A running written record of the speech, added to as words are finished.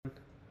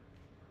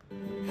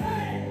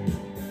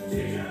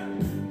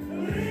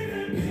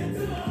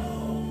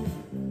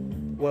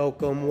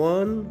Welcome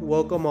one,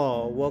 welcome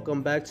all.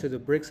 Welcome back to the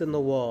Bricks in the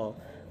Wall.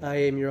 I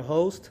am your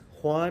host,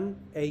 Juan,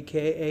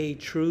 aka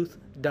Truth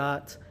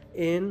dot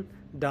in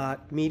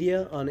dot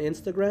media on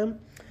Instagram.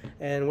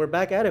 And we're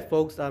back at it,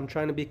 folks. I'm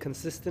trying to be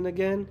consistent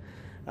again.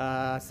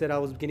 I said I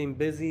was getting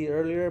busy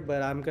earlier,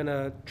 but I'm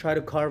gonna try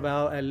to carve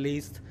out at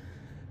least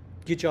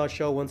get y'all a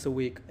show once a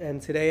week.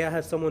 And today I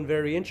have someone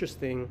very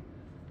interesting.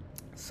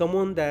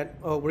 Someone that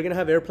we're gonna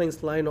have airplanes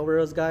flying over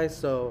us, guys.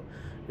 So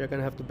you're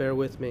gonna have to bear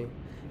with me.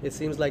 It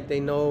seems like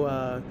they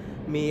know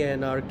me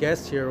and our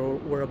guest here.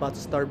 We're about to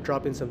start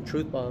dropping some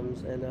truth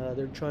bombs, and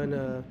they're trying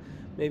to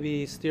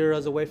maybe steer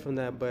us away from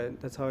that.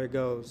 But that's how it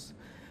goes.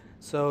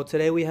 So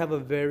today we have a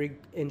very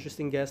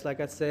interesting guest.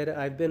 Like I said,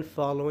 I've been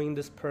following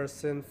this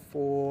person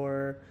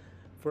for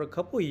a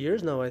couple of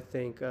years now. I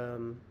think.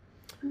 Um,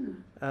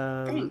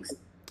 Thanks.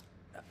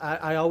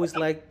 I always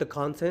liked the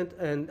content,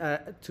 and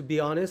to be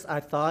honest, I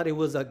thought it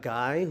was a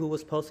guy who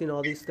was posting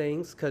all these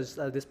things because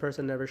this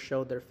person never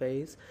showed their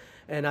face,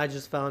 and I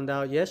just found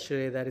out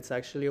yesterday that it's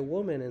actually a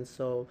woman. And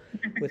so,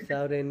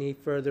 without any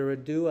further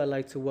ado, I'd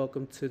like to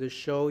welcome to the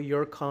show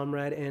your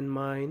comrade and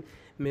mine,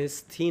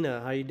 Miss Tina.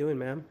 How you doing,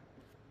 ma'am?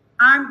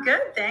 I'm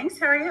good, thanks.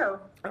 How are you?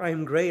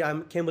 I'm great. I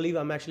can't believe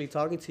I'm actually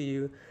talking to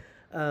you.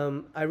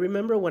 I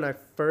remember when I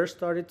first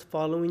started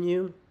following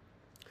you.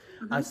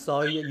 I Hmm.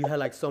 saw you had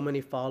like so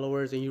many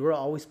followers and you were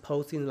always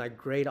posting like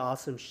great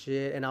awesome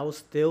shit, and I was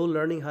still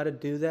learning how to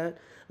do that,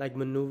 like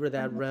maneuver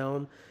that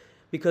realm,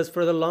 because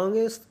for the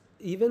longest,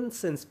 even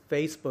since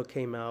Facebook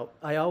came out,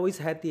 I always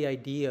had the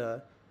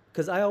idea,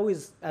 because I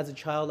always, as a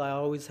child, I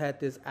always had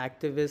this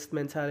activist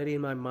mentality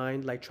in my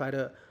mind, like try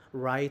to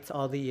right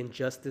all the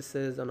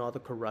injustices and all the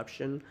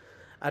corruption.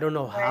 I don't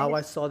know how Right.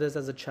 I saw this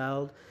as a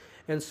child.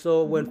 And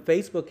so when Hmm.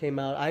 Facebook came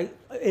out, I,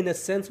 in a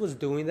sense, was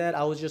doing that.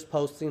 I was just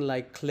posting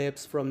like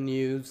clips from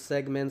news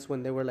segments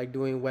when they were like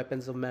doing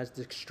weapons of mass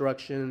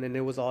destruction, and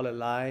it was all a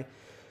lie.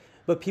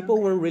 But people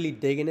Okay. weren't really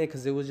digging it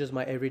because it was just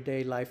my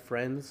everyday life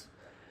friends.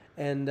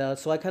 And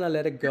so I kind of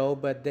let it go.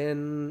 But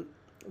then,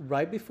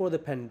 right before the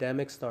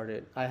pandemic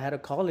started, I had a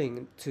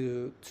calling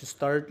to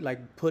start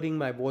like putting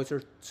my voice, or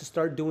to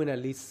start doing at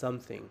least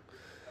something.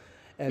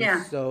 And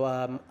Yeah. so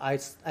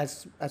as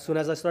soon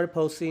as I started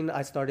posting,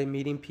 I started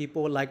meeting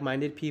people,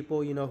 like-minded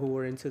people, who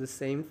were into the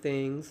same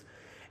things.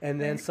 And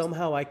then Right.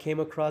 somehow I came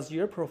across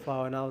your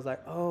profile, and I was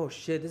like, oh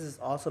shit, this is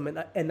awesome.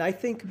 And I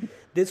think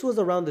this was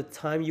around the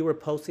time you were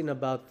posting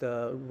about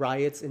the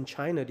riots in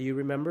China. Do you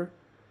remember?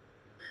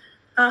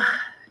 Uh,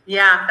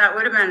 yeah, that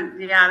would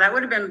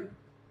have been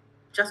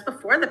just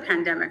before the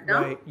pandemic, no?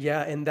 Right.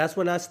 Yeah. And that's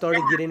when I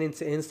started getting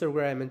into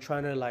Instagram and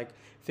trying to like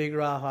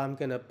figure out how I'm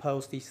gonna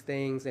post these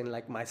things and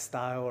like my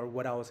style or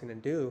what I was gonna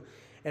do.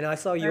 And I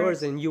saw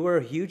yours, Right. and you were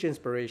a huge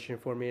inspiration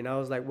for me. And I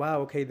was like,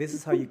 wow, okay, this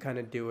is how you kind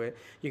of do it.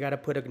 You got to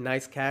put a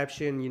nice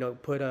caption,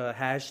 put a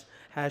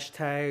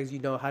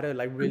hashtags, how to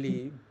like Mhm.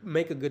 really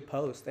make a good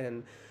post.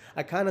 And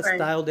I kind of Right.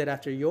 styled it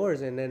after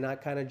yours, and then I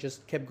kind of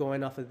just kept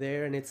going off of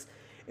there. And it's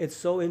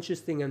so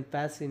interesting and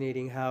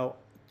fascinating how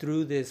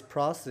through this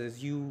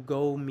process you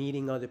go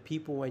meeting other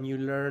people and you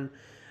learn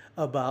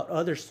about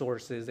other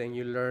sources, and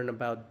you learn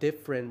about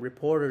different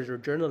reporters or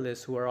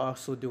journalists who are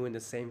also doing the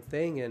same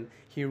thing. And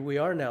here we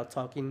are now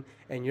talking,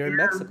 and you're in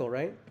Yeah. Mexico,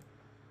 right?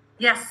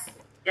 Yes.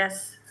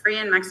 Yes. Free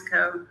in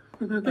Mexico.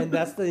 And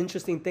that's the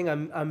interesting thing.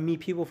 I meet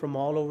people from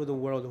all over the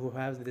world who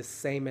have this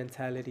same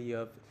mentality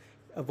of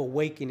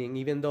awakening,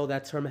 even though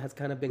that term has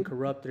kind of been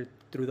corrupted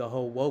through the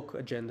whole woke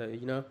agenda.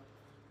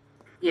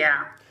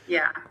 Yeah.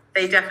 Yeah.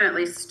 They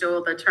definitely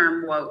stole the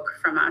term woke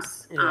from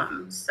us. Yeah.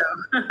 So,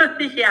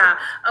 yeah,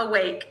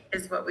 awake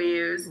is what we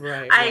use.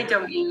 Right, I right.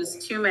 don't use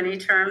too many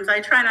terms.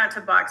 I try not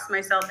to box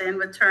myself in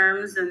with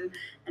terms and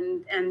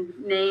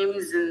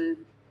names and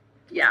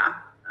yeah,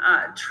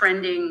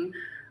 trending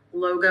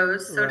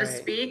logos, so to Right,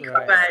 speak.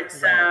 right,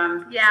 But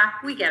right. yeah,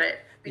 we get it.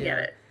 We get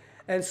Yeah. it.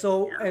 And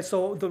so Yeah. and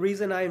so the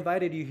reason I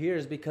invited you here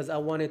is because I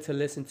wanted to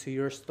listen to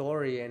your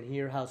story and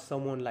hear how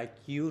someone like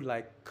you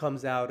like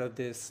comes out of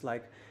this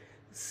like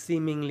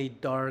seemingly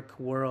dark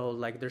world.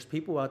 Like there's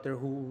people out there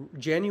who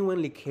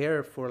genuinely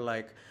care for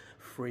like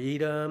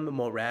freedom,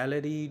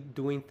 morality,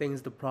 doing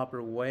things the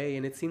proper way,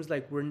 and it seems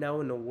like we're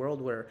now in a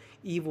world where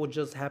evil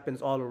just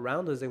happens all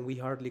around us and we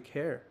hardly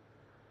care.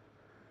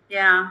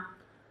 Yeah.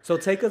 So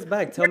take us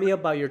back. Tell me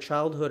about your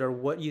childhood, or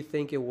what you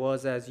think it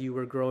was as you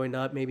were growing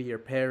up. Maybe your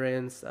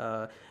parents,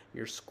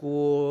 your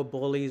school,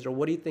 bullies, or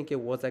what do you think it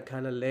was that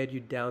kind of led you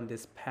down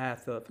this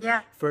path of,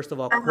 Yeah. first of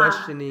all, Uh-huh.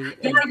 questioning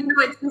Yeah, and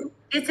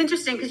it's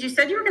interesting because you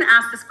said you were going to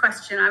ask this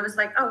question. I was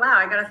like, oh wow,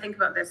 I got to think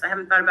about this. I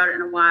haven't thought about it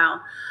in a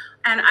while,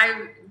 and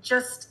I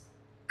just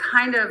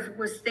kind of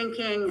was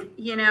thinking,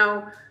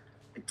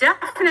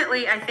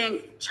 definitely, I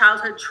think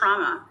childhood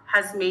trauma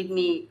has made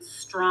me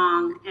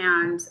strong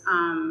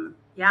and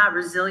yeah,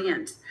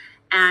 resilient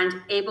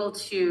and able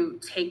to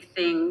take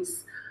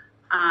things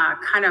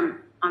kind of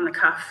on the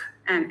cuff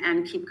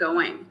and keep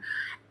going.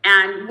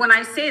 And when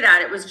I say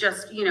that, it was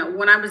just,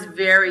 when I was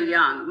very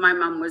young, my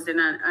mom was in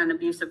an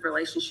abusive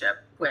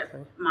relationship with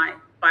okay, my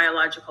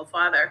biological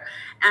father.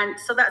 And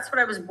so that's what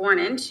I was born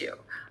into.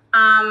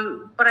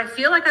 But I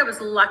feel like I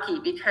was lucky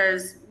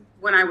because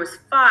when I was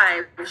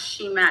 5,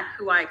 she met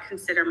who I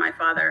consider my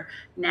father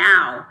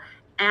now.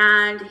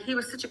 And he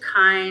was such a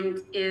kind,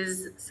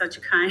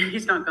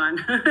 he's not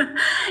gone.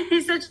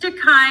 He's such a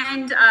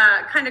kind,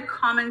 kind of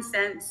common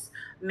sense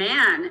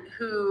man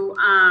who,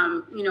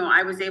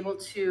 I was able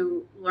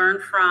to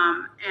learn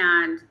from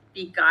and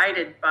be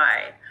guided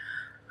by.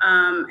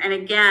 And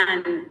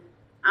again,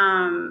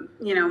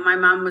 my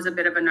mom was a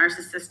bit of a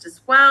narcissist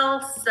as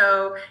well.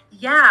 So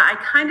yeah, I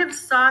kind of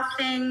saw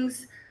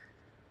things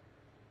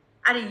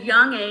at a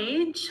young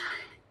age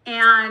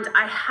and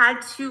I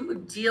had to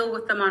deal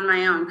with them on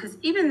my own. Because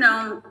even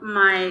though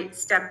my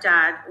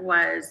stepdad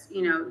was,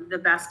 the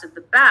best of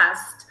the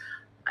best,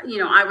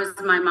 I was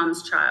my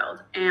mom's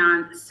child.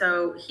 And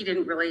so he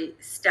didn't really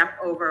step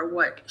over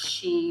what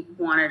she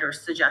wanted or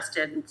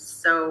suggested. And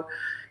so,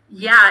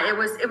 yeah, it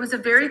was a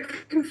very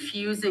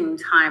confusing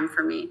time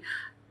for me.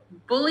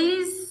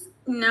 Bullies?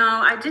 No,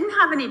 I didn't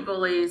have any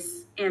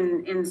bullies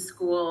in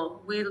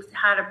school. We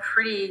had a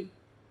pretty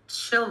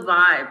chill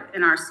vibe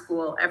in our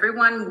school.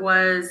 Everyone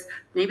was,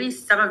 maybe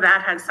some of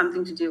that had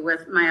something to do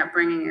with my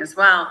upbringing as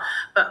well,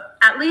 but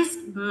at least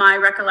my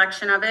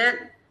recollection of it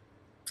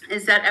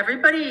is that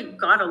everybody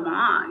got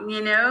along,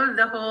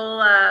 the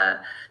whole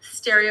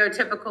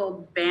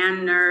stereotypical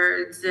band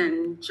nerds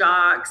and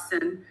jocks,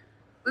 and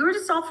we were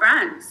just all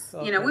friends.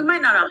 Okay. We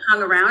might not have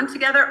hung around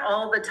together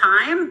all the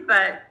time,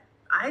 but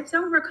I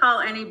don't recall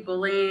any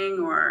bullying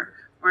or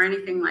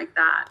anything like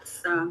that.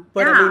 So,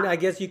 But I yeah. mean, I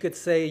guess you could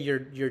say your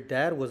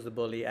dad was the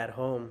bully at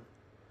home,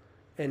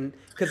 and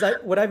because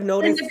what I've In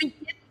noticed, the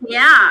beginning,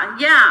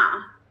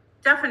 yeah,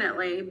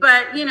 definitely.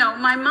 But,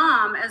 my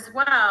mom as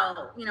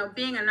well,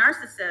 being a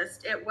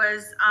narcissist, it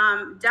was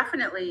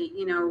definitely,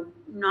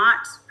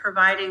 not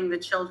providing the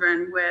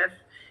children with,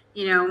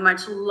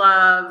 much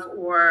love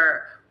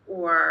or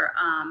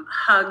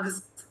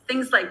hugs,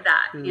 things like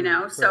that,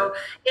 So right.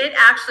 it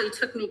actually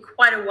took me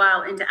quite a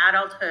while into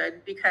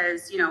adulthood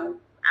because,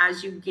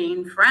 as you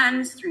gain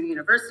friends through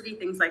university,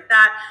 things like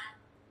that,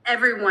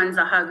 everyone's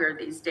a hugger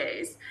these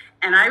days.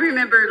 And I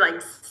remember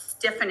like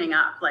stiffening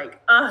up,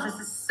 like, oh, this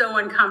is so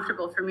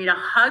uncomfortable for me to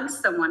hug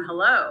someone.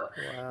 Hello.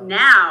 Wow.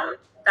 Now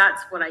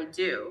that's what I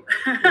do.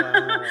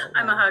 Wow.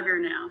 I'm a Wow. hugger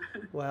now.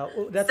 Wow.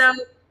 Oh, that's So,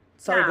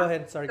 sorry. Go yeah.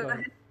 ahead. Sorry. So Go go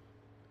ahead. ahead.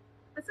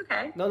 That's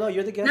okay. No,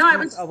 you're the guest. No, I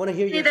Come on. I was want to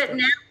hear say your that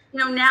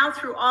stuff. now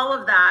through all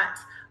of that,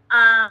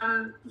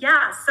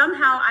 yeah,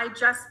 somehow I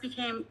just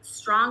became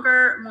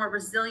stronger, more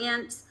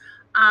resilient.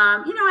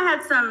 I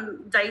had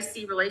some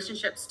dicey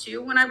relationships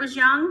too when I was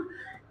young.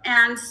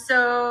 And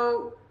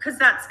so, because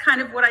that's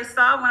kind of what I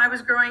saw when I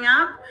was growing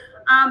up.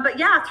 But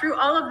yeah, through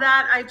all of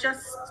that,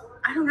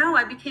 I don't know,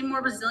 I became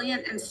more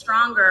resilient and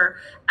stronger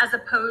as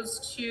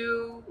opposed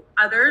to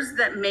others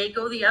that may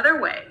go the other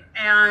way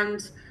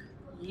and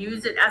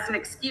use it as an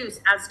excuse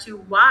as to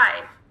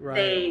why Right.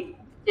 they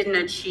didn't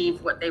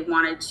achieve what they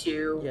wanted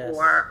to Yes.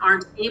 or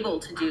aren't able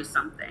to do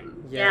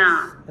something. Yes.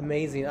 Yeah.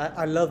 Amazing.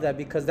 I love that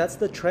because that's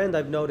the trend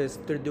I've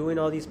noticed. They're doing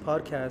all these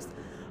podcasts.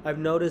 I've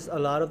noticed a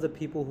lot of the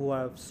people who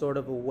have sort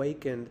of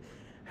awakened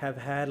have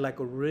had like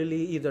a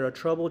really either a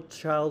troubled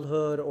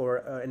childhood or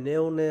an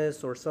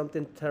illness or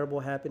something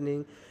terrible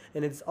happening.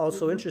 And it's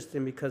also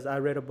interesting because I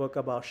read a book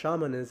about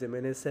shamanism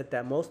and it said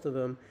that most of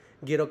them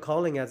get a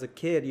calling as a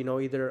kid,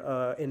 either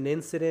an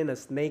incident, a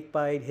snake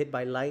bite, hit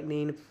by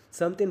lightning,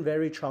 something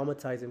very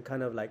traumatizing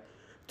kind of like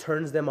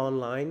turns them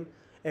online.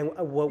 And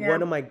what Yeah.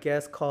 one of my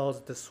guests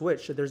calls the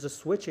switch. So there's a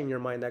switch in your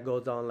mind that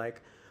goes on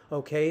like,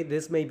 okay,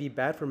 this may be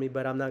bad for me,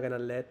 but I'm not going to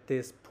let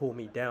this pull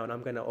me down.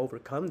 I'm going to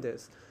overcome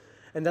this.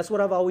 And that's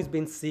what I've always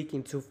been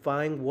seeking to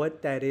find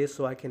what that is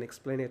so I can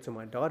explain it to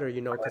my daughter,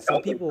 because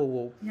some people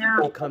will Yeah.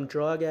 become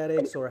drug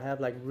addicts or have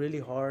like really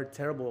hard,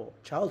 terrible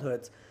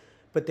childhoods,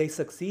 but they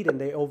succeed and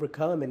they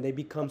overcome and they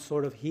become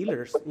sort of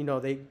healers.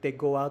 They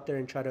go out there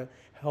and try to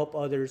help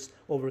others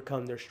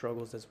overcome their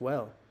struggles as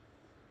well.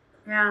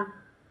 Yeah.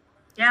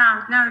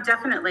 Yeah. No,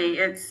 definitely.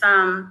 It's,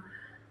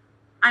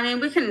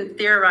 we can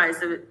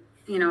theorize it,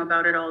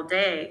 about it all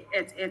day.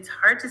 It's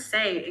hard to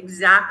say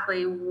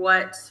exactly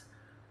what,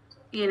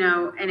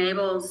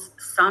 enables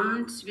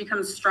some to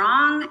become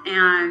strong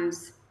and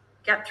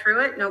get through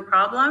it, no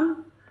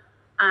problem,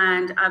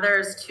 and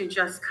others to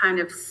just kind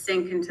of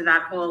sink into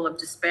that hole of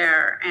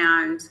despair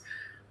and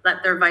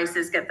let their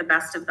vices get the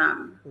best of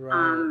them.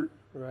 Right.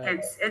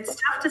 Right. It's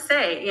tough to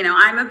say.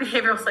 I'm a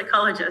behavioral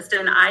psychologist,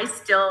 and I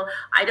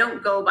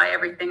don't go by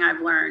everything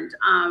I've learned.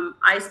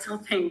 I still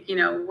think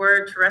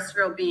we're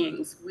terrestrial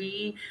beings.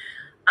 We're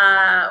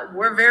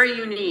very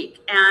unique,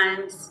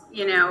 and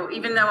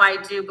even though I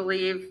do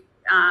believe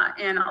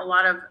in a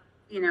lot of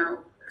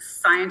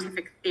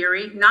scientific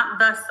theory, not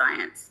the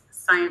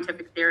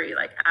scientific theory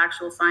like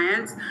actual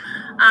science,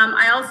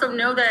 I also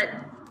know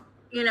that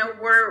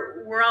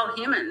we're all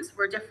humans.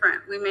 We're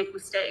different. We make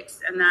mistakes,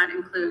 and that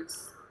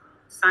includes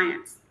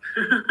science.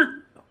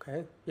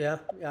 Okay. Yeah.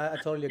 Yeah. I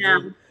totally Yeah.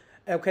 agree.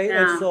 Okay.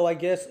 And Yeah. so I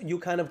guess you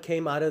kind of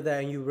came out of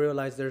that and you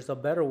realized there's a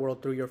better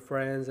world through your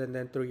friends and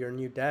then through your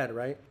new dad,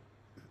 right?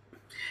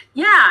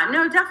 Yeah,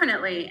 no,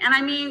 definitely. And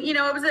I mean,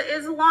 it was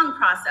a long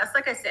process.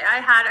 Like I say, I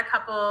had a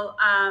couple,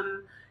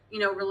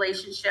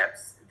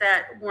 relationships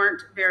that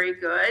weren't very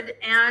good.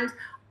 And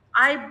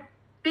I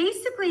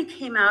basically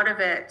came out of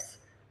it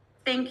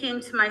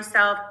thinking to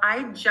myself,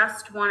 I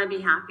just want to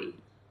be happy.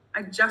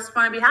 I just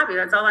want to be happy.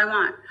 That's all I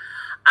want.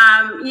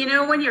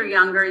 When you're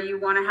younger, you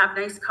want to have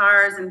nice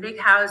cars and big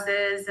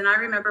houses. And I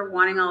remember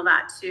wanting all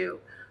that too.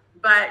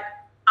 But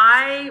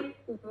I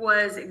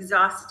was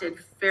exhausted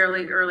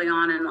fairly early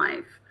on in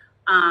life,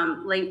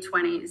 late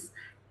 20s.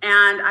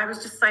 And I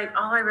was just like,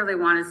 all I really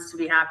want is to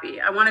be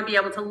happy. I want to be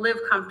able to live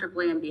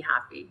comfortably and be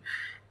happy.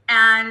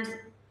 And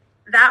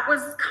that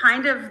was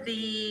kind of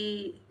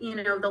the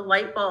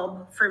light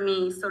bulb for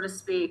me, so to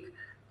speak.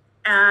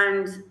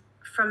 And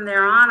from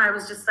there on, I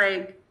was just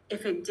like,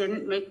 if it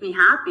didn't make me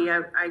happy,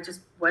 I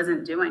just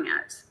wasn't doing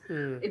it.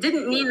 It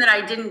didn't mean that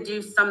I didn't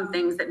do some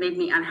things that made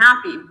me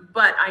unhappy,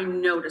 but I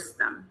noticed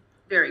them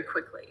very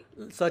quickly.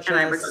 Such and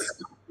as, I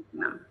was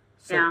them.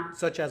 Yeah.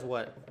 Such as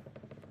what?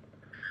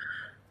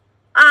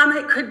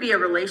 It could be a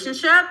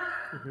relationship.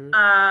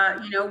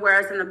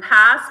 Whereas in the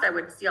past, I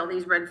would see all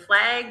these red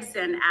flags,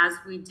 and as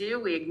we do,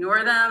 we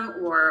ignore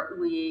them, or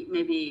we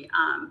maybe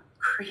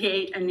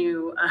create a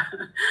new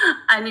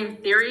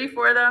theory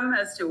for them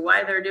as to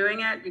why they're doing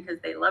it because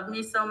they love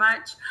me so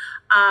much.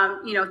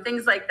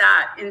 Things like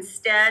that.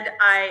 Instead,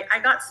 I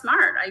got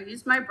smart. I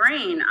used my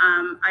brain.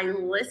 I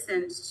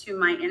listened to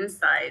my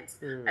insides.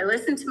 I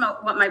listened to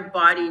what my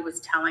body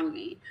was telling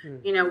me.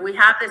 We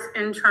have this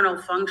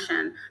internal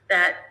function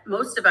that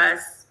most of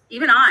us,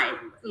 even I,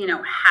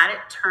 had it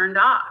turned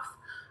off.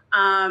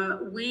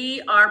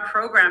 We are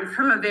programmed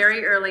from a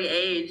very early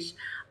age,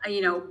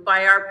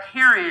 by our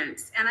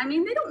parents. And I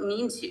mean, they don't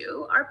mean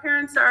to. Our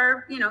parents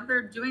are,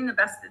 they're doing the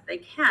best that they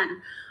can.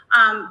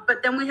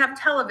 But then we have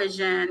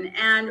television,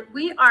 and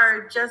we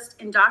are just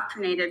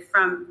indoctrinated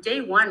from day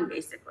one,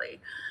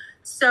 basically.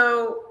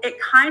 So it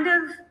kind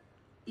of,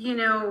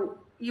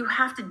 you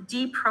have to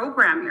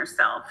deprogram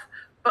yourself.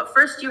 But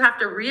first you have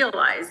to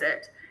realize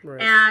it.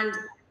 Right. And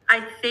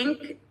I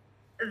think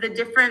the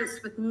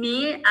difference with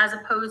me as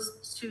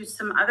opposed to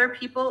some other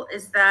people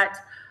is that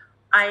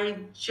I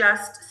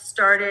just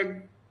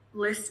started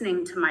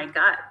listening to my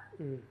gut.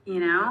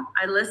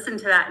 I listened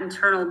to that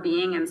internal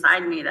being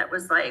inside me that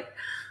was like,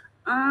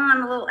 oh,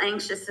 I'm a little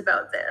anxious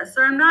about this,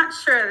 or I'm not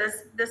sure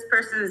this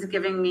person is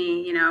giving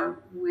me,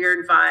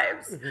 weird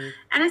vibes.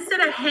 And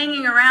instead of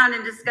hanging around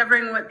and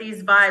discovering what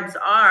these vibes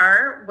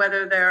are,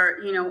 whether they're,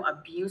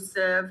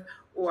 abusive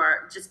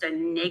or just a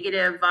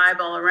negative vibe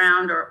all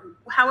around, or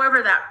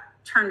however that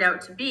turned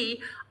out to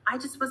be, I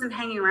just wasn't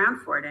hanging around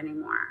for it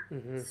anymore.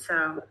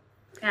 So,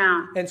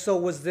 yeah. And so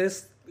was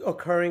this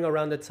occurring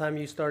around the time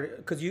you started?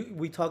 Because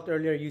we talked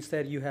earlier, you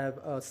said you have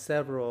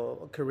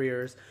several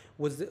careers.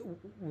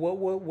 What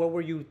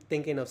were you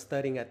thinking of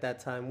studying at that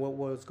time? What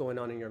was going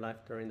on in your life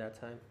during that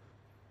time?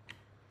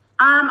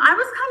 I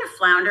was kind of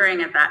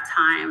floundering at that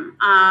time.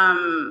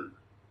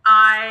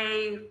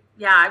 I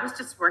was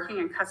just working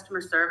in customer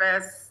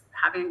service,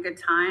 having a good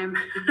time.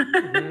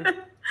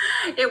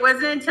 It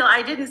wasn't until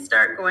I didn't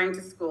start going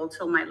to school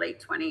till my late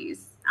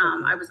 20s.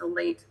 I was a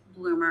late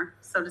bloomer,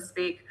 so to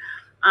speak.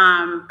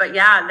 But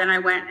yeah, then I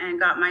went and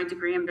got my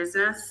degree in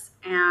business,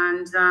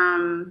 and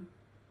I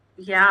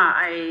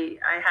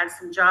had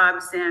some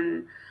jobs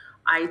in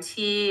IT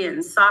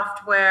and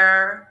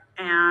software,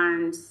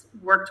 and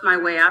worked my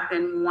way up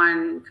in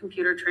one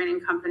computer training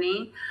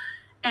company.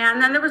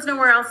 And then there was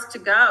nowhere else to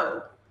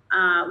go.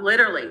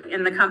 Literally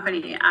in the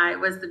company, I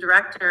was the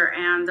director,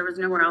 and there was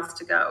nowhere else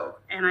to go.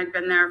 And I'd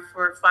been there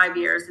for 5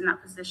 years in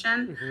that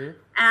position.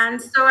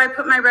 And so I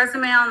put my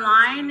resume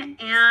online,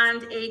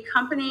 and a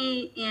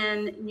company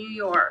in New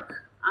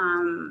York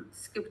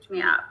scooped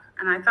me up.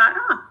 And I thought,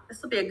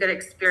 this will be a good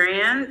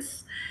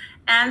experience.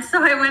 And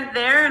so I went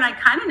there, and I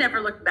kind of never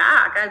looked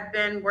back. I've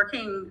been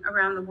working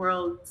around the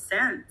world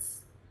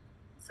since.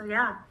 So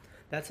yeah.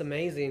 That's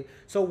amazing.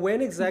 So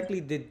when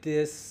exactly did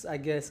this, I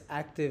guess,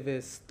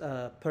 activist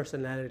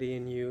personality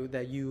in you,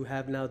 that you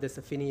have now this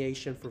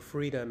affiliation for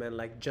freedom and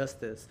like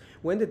justice,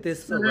 when did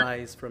this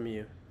arise from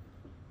you?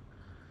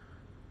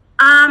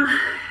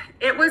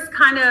 It was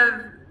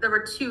there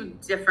were two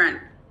different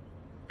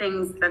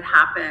things that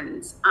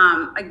happened.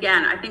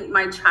 Again, I think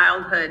my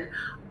childhood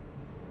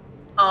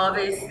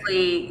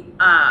obviously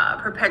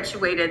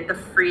perpetuated the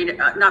freedom,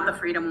 not the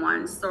freedom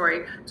one,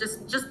 sorry,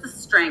 just the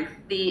strength,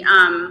 the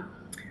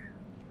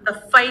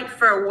fight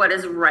for what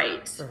is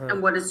right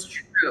and what is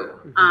true.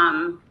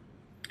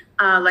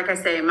 Like I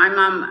say, my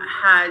mom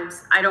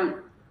I don't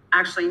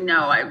actually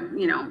know,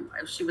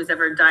 if she was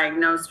ever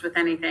diagnosed with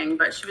anything,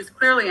 but she was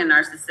clearly a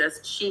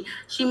narcissist.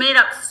 She made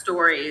up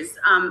stories,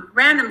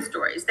 random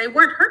stories. They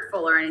weren't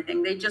hurtful or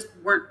anything. They just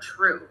weren't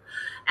true.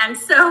 And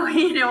so,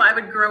 I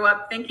would grow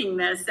up thinking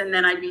this, and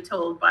then I'd be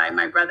told by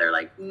my brother,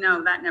 like,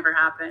 no, that never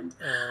happened.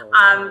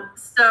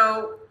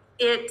 So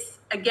it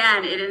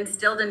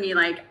instilled in me,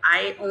 like,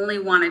 I only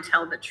want to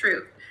tell the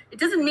truth. It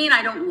doesn't mean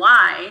I don't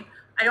lie.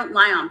 I don't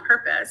lie on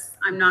purpose.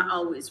 I'm not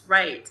always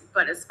right.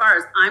 But as far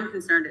as I'm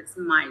concerned, it's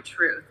my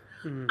truth.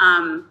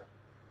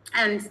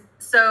 And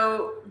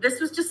so this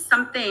was just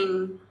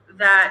something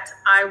that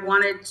I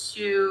wanted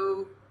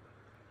to,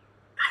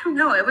 I don't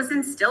know, it was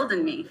instilled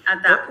in me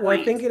at that Well, I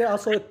point. think it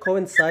also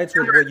coincides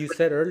with what you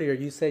said earlier.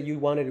 You said you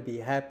wanted to be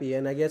happy,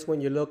 and I guess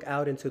when you look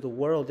out into the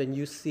world and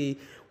you see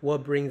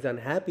what brings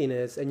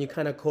unhappiness, and you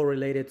kind of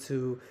correlate it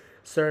to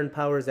certain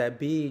powers that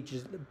be,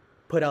 just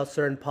put out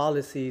certain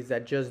policies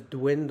that just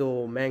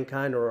dwindle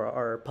mankind or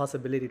our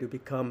possibility to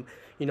become,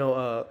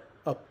 a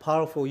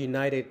powerful,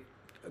 united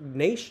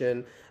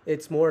nation.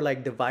 It's more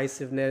like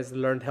divisiveness,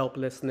 learned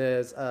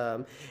helplessness,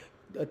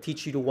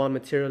 teach you to want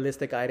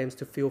materialistic items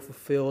to feel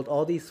fulfilled.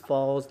 All these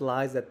false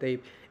lies that they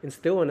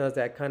instill in us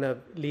that kind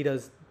of lead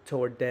us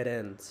toward dead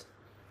ends.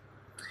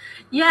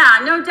 Yeah,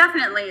 no,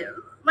 definitely.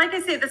 Like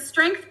I say, the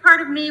strength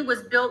part of me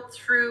was built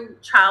through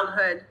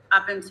childhood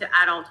up into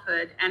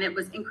adulthood, and it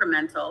was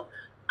incremental.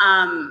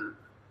 Um,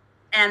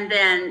 and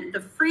then the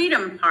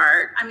freedom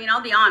part, I mean,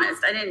 I'll be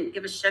honest, I didn't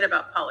give a shit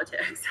about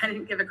politics. I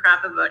didn't give a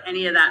crap about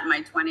any of that in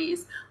my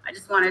 20s. I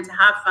just wanted to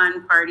have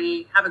fun,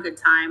 party, have a good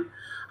time.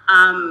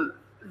 Um,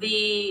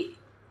 the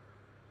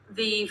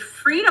the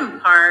freedom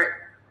part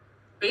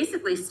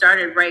basically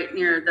started right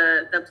near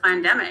the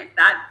pandemic.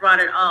 That brought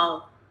it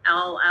all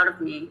out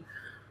of me,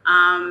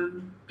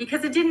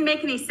 because it didn't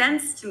make any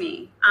sense to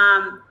me.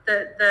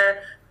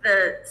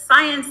 The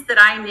science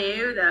that I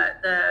knew,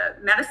 the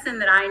medicine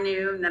that I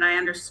knew and that I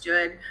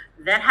understood,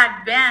 that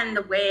had been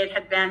the way it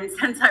had been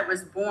since I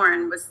was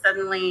born, was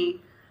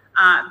suddenly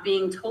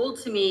being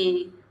told to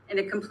me in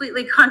a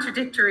completely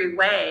contradictory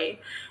way.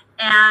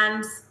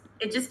 And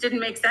it just didn't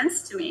make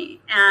sense to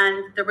me.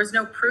 And there was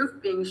no proof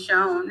being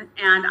shown.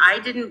 And I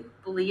didn't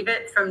believe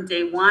it from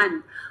day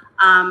one.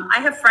 I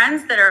have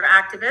friends that are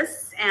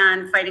activists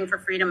and fighting for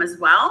freedom as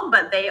well,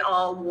 but they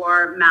all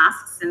wore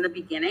masks in the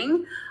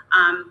beginning.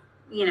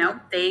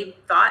 They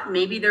thought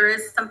maybe there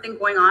is something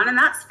going on, and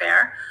that's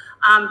fair.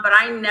 But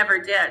I never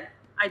did.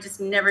 I just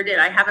never did.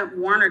 I haven't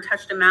worn or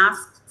touched a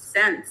mask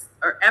since,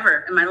 or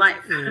ever in my life.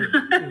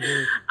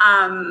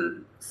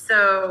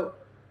 So,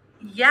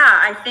 yeah,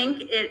 I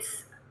think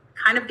it's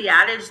kind of the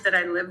adage that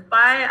I live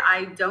by.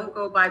 I don't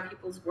go by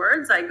people's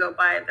words. I go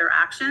by their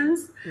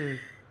actions.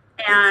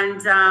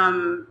 And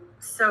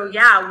so,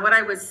 yeah, what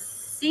I was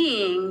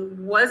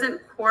seeing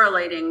wasn't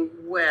correlating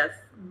with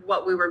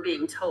what we were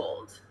being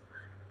told.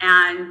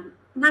 And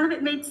none of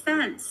it made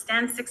sense.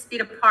 Stand 6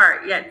 feet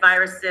apart, yet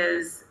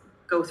viruses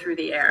go through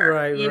the air.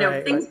 Right,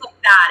 Things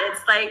like that.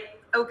 It's like,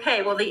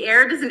 okay, well, the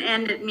air doesn't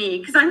end at me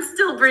because I'm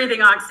still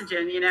breathing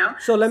oxygen,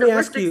 So let me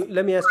ask you,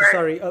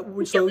 sorry.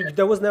 So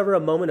there was never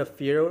a moment of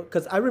fear?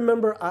 Because I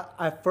remember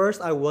at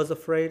first I was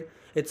afraid.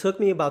 It took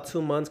me about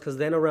 2 months, because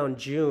then around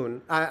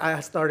June, I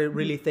started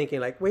really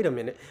thinking, like, wait a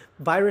minute,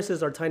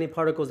 viruses are tiny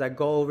particles that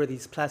go over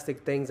these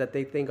plastic things that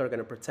they think are going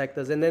to protect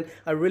us. And then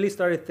I really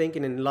started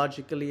thinking and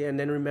logically, and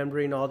then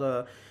remembering all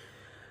the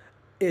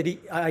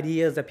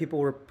ideas that people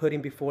were putting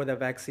before that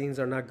vaccines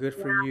are not good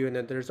for you, and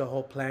that there's a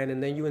whole plan,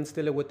 and then you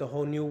instill it with the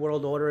whole new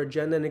world order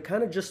agenda, and it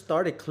kind of just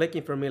started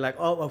clicking for me, like,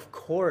 oh, of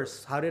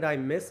course, how did I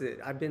miss it?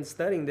 I've been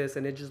studying this,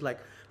 and it just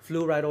like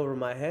flew right over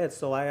my head.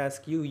 So I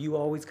ask you, you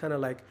always kind of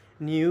like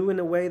knew in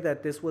a way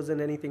that this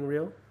wasn't anything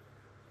real?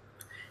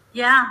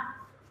 Yeah,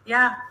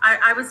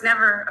 I was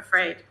never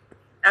afraid,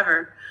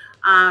 ever.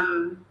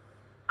 When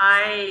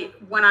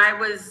I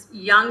was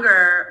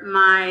younger,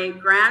 my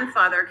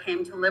grandfather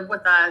came to live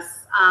with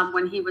us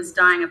when he was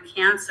dying of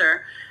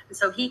cancer. And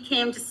so he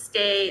came to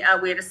stay,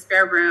 we had a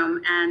spare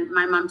room, and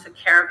my mom took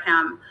care of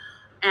him.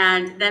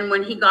 And then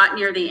when he got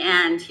near the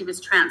end, he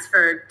was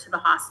transferred to the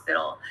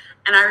hospital.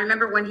 And I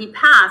remember when he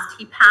passed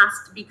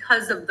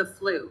because of the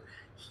flu.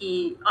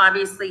 He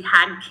obviously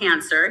had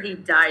cancer. He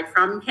died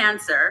from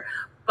cancer,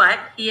 but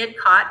he had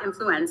caught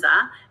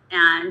influenza,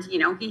 and,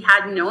 he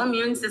had no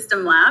immune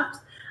system left.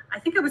 I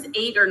think I was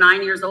 8 or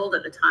 9 years old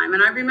at the time,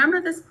 and I remember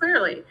this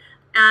clearly.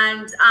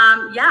 And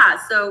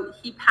so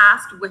he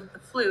passed with the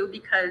flu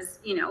because,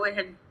 it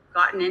had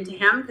gotten into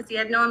him because he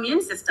had no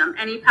immune system,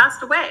 and he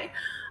passed away.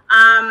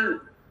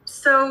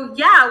 So,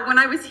 yeah, when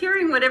I was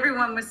hearing what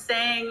everyone was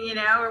saying,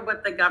 or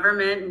what the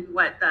government and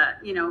what the,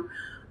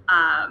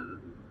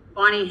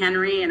 Bonnie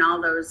Henry and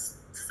all those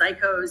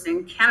psychos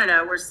in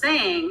Canada were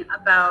saying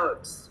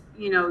about,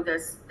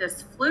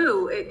 this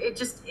flu,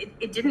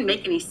 it didn't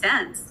make any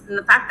sense. And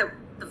the fact that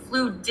the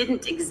flu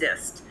didn't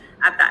exist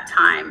at that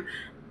time,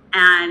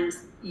 and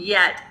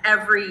yet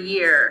every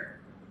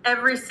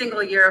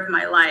single year of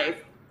my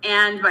life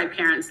and my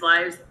parents'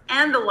 lives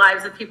and the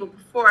lives of people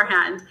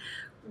beforehand,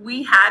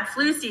 we had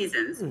flu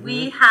seasons.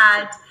 We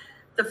had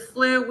the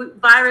flu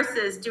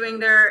viruses doing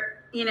their,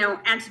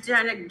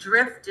 antigenic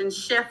drift and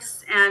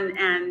shifts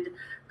and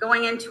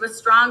going into a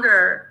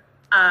stronger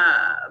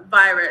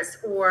virus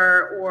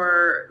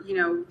or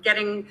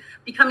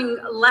becoming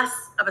less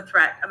of a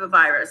threat of a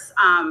virus.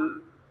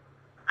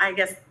 I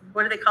guess,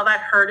 what do they call that?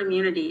 Herd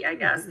immunity, I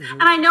guess.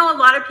 And I know a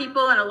lot of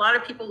people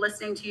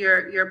listening to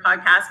your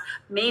podcast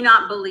may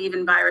not believe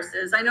in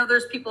viruses. I know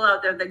there's people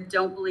out there that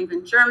don't believe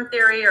in germ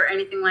theory or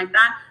anything like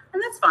that.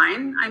 And that's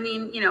fine. I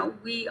mean,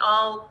 we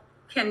all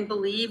can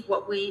believe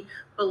what we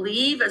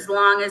believe as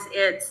long as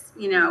it's,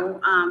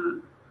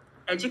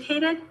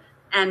 educated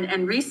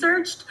and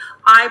researched.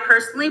 I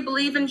personally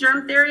believe in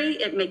germ theory.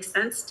 It makes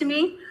sense to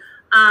me.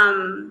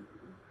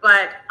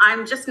 But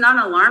I'm just not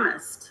an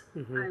alarmist.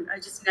 I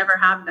just never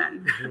have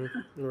been.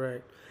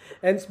 Right.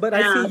 But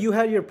I see you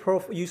had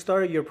you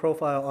started your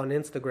profile on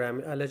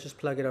Instagram. Let's just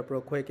plug it up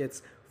real quick.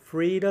 It's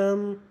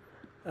freedom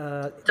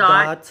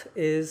dot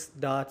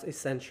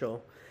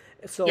essential.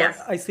 So Yes.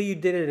 I see you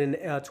did it in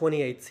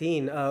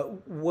 2018.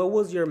 What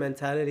was your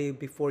mentality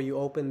before you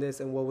opened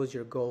this, and what was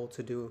your goal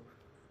to do?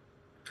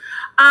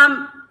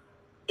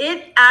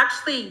 It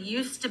actually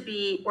used to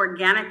be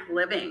organic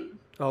living.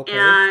 Okay.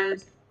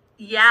 And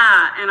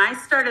I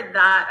started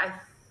that, I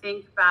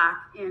think, back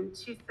in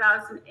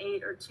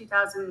 2008 or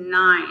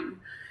 2009.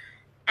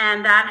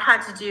 And that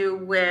had to do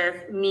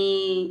with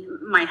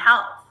my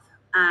health,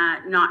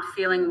 not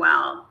feeling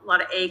well, a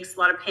lot of aches, a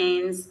lot of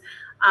pains,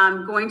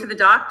 going to the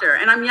doctor.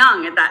 And I'm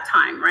young at that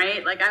time,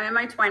 right? Like I'm in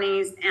my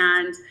 20s,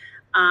 and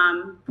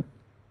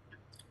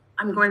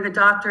I'm going to the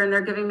doctor, and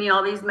they're giving me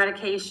all these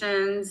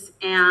medications.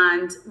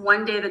 And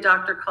one day the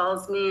doctor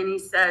calls me and he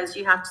says,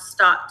 you have to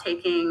stop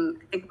taking,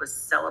 I think it was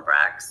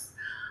Celebrex.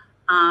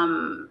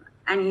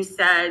 And he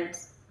said,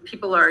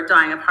 people are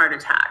dying of heart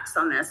attacks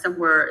on this, and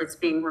it's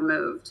being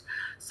removed.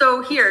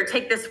 So here,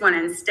 take this one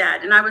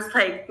instead. And I was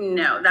like,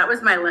 no, that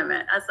was my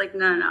limit. I was like,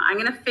 no, I'm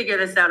going to figure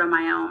this out on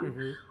my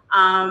own.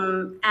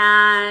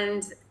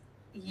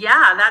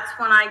 That's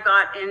when I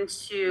got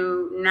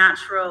into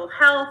natural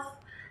health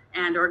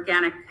and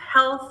organic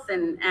health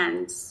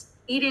and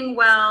eating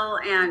well,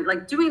 and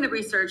like doing the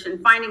research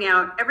and finding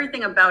out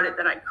everything about it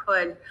that I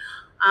could.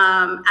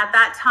 At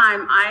that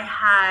time, I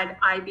had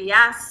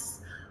IBS.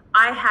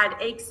 I had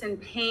aches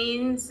and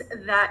pains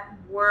that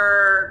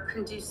were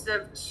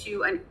conducive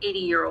to an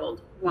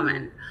 80-year-old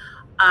woman.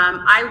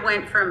 I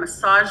went for a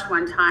massage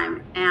one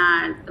time,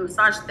 and the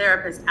massage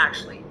therapist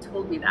actually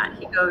told me that.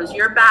 He goes,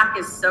 your back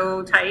is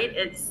so tight,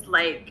 it's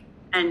like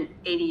an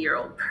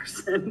 80-year-old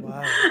person.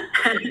 Wow.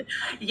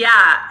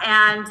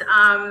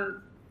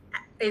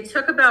 It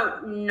took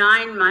about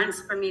 9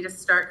 months for me to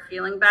start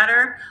feeling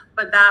better,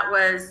 but that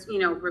was,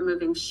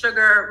 removing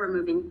sugar,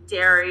 removing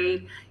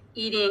dairy,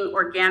 eating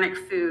organic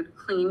food,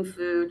 clean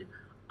food,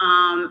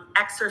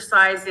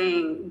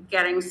 exercising,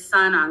 getting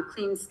sun on,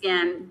 clean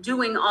skin,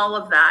 doing all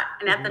of that.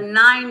 And at the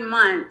 9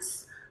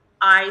 months,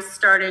 I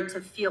started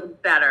to feel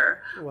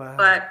better. Wow.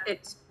 But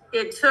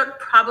it took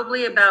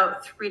probably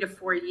about 3 to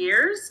 4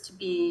 years to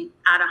be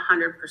at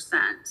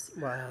 100%.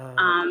 Wow.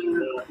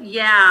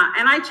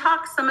 And I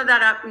chalk some of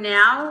that up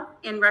now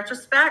in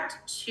retrospect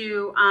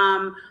to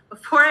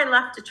before I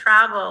left to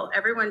travel,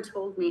 everyone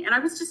told me, and I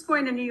was just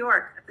going to New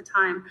York at the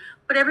time,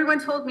 but everyone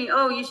told me,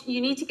 oh,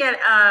 you need to get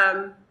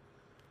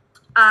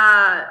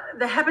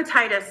the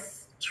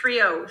hepatitis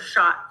trio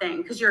shot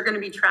thing because you're going to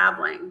be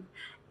traveling.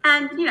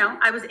 And,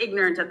 I was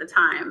ignorant at the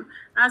time.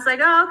 And I was like,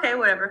 oh, okay,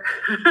 whatever.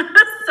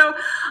 So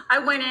I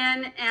went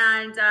in,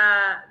 and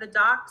the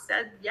doc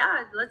said,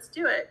 yeah, let's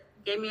do it.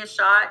 Gave me a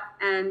shot.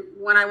 And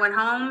when I went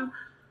home,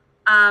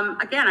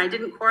 again, I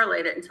didn't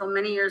correlate it until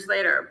many years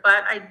later,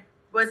 but I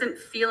wasn't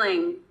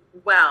feeling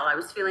well. I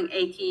was feeling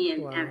achy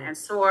and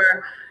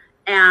sore.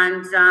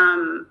 And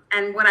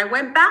when I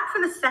went back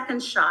for the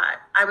second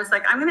shot, I was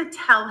like, I'm going to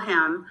tell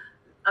him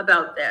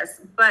about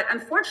this. But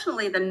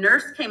unfortunately, the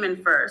nurse came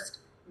in first,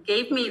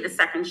 gave me the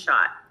second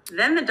shot.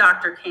 Then the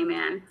doctor came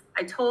in.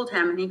 I told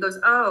him, and he goes,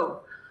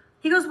 well,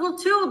 2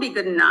 will be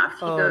good enough.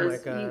 He goes,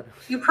 my God.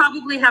 You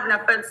probably have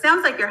enough, but it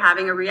sounds like you're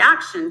having a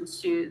reaction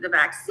to the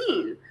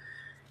vaccine.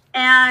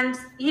 And,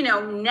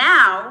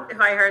 now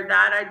if I heard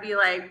that, I'd be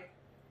like,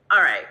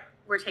 all right,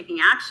 we're taking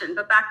action.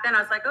 But back then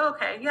I was like, oh,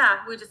 okay, yeah,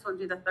 we just won't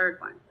do the third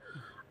one.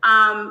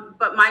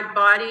 But my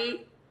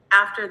body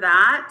after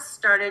that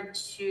started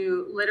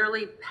to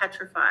literally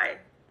petrify.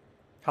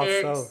 How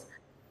so?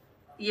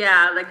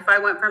 Yeah, like if I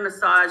went for a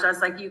massage, I was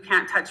like, you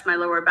can't touch my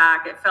lower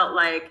back. It felt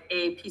like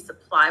a piece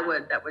of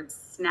plywood that would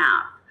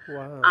snap.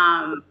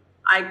 Wow.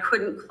 I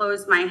couldn't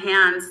close my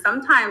hands.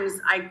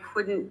 Sometimes I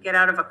couldn't get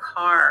out of a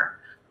car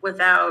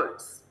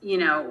without,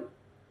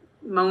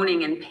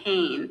 moaning in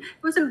pain.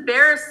 It was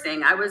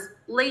embarrassing. I was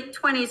late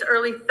 20s,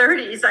 early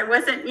 30s. I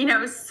wasn't,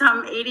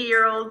 some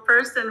 80-year-old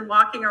person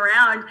walking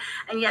around,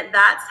 and yet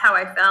that's how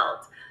I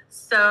felt.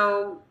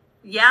 So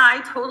yeah,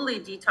 I totally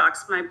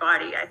detoxed my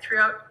body. I threw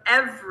out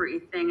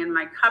everything in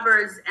my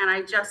cupboards, and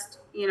I just,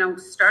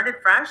 started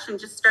fresh and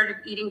just started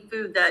eating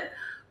food that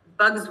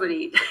bugs would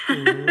eat.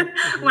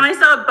 When I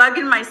saw a bug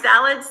in my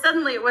salad,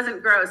 suddenly it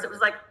wasn't gross. It was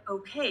like,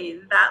 okay,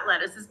 that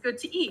lettuce is good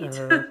to eat.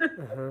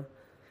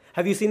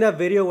 Have you seen that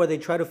video where they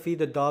try to feed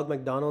the dog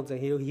McDonald's and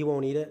he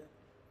won't eat it?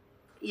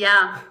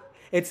 Yeah.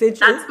 It's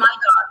interesting. That's my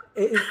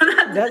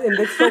dog. And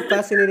it's so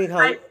fascinating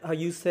how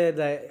you said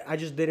that. I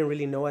just didn't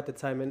really know at the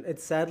time, and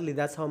it's sadly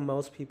that's how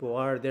most people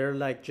are. They're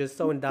like just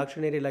so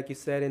indoctrinated, like you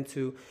said,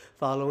 into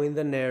following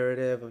the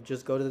narrative of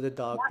just go to the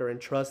doctor and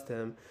trust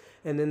him.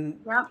 And then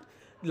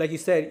like you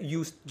said,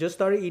 just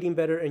started eating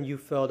better and you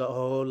felt a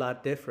whole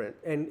lot different.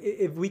 And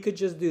if we could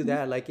just do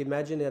that, like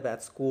imagine if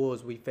at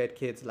schools we fed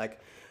kids like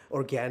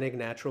organic,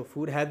 natural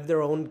food, have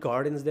their own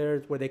gardens there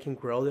where they can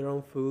grow their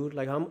own food.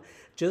 Like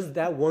just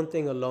that one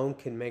thing alone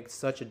can make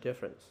such a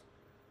difference.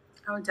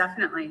 Oh,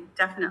 definitely,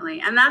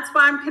 definitely. And that's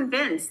why I'm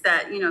convinced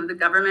that, the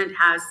government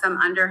has some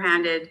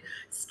underhanded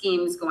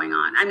schemes going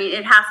on. I mean,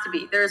 it has to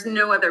be. There's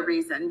no other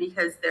reason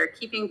because they're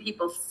keeping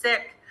people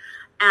sick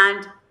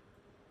and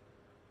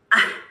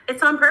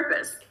it's on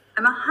purpose.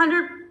 I'm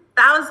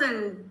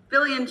 100,000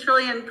 billion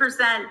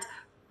trillion%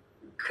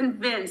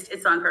 convinced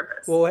it's on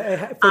purpose. Well,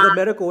 for the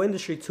medical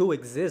industry to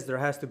exist, there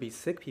has to be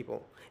sick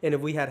people. And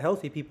if we had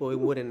healthy people, it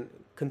wouldn't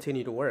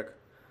continue to work.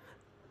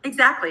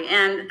 Exactly.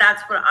 And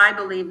that's what I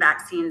believe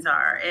vaccines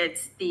are.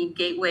 It's the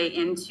gateway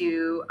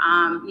into,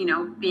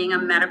 being a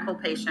medical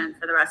patient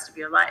for the rest of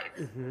your life.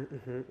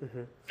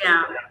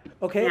 Yeah.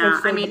 Okay.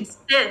 Yeah. So I mean,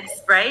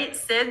 SIDS, right?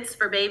 SIDS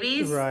for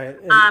babies. Right.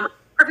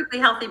 Perfectly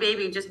healthy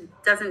baby just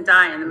doesn't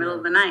die in the middle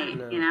of the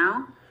night,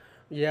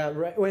 Yeah,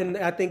 right. And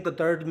I think the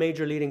third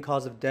major leading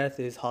cause of death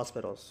is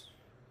hospitals.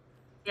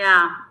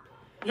 Yeah.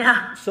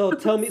 Yeah. So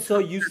tell me, so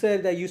you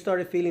said that you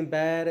started feeling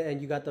bad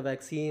and you got the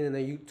vaccine and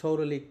then you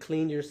totally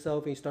cleaned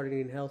yourself and you started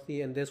eating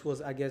healthy. And this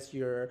was, I guess,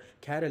 your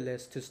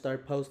catalyst to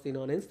start posting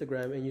on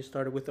Instagram, and you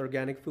started with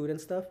organic food and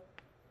stuff?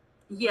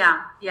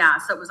 Yeah. Yeah.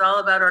 So it was all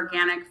about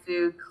organic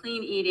food,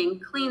 clean eating,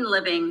 clean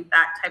living,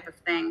 that type of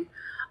thing.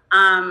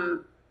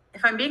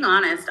 If I'm being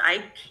honest,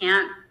 I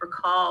can't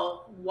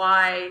recall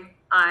why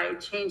I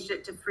changed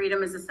it to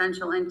freedom is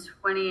essential in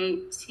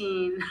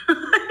 2018.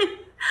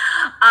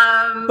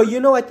 But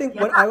I think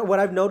what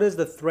I've noticed,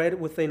 the thread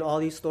within all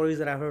these stories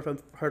that I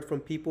heard from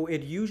people,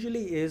 it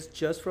usually is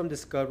just from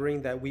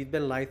discovering that we've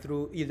been lied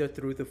through, either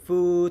through the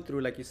food,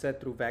 through, like you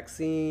said, through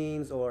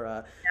vaccines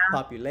or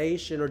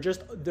population, or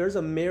just there's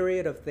a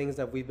myriad of things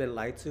that we've been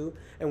lied to.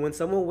 And when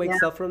someone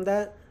wakes up from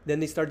that, then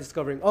they start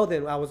discovering, oh,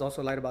 then I was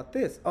also lied about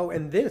this. Oh,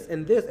 and this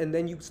and this. And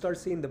then you start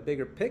seeing the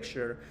bigger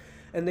picture.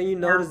 And then you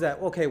notice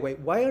that, okay, wait,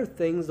 why are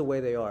things the way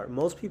they are?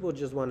 Most people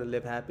just want to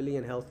live happily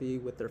and healthy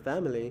with their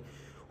family.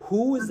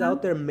 Who is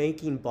out there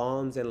making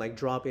bombs and like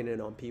dropping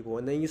it on people?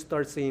 And then you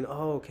start seeing,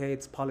 oh, okay,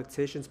 it's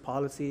politicians,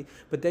 policy.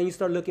 But then you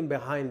start looking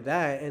behind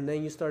that, and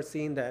then you start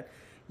seeing that,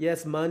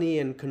 yes, money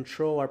and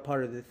control are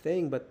part of the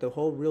thing, but the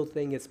whole real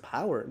thing is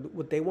power.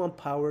 They want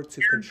power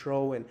to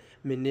control and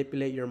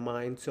manipulate your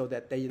mind so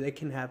that they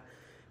can have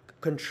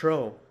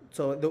control.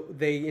 So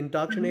they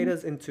indoctrinate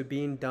us into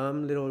being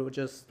dumb little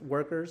just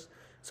workers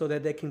so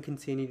that they can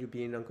continue to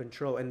be in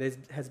control. And this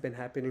has been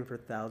happening for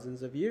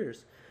thousands of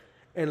years.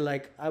 And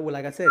like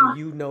I said,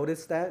 you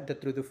noticed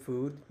that through the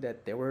food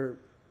that they were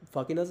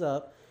fucking us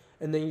up.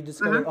 And then you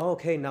discover, oh,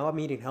 okay, now I'm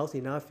eating healthy.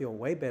 Now I feel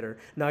way better.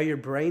 Now your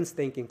brain's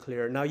thinking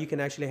clearer. Now you can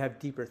actually have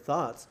deeper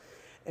thoughts.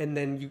 And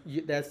then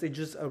that's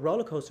just a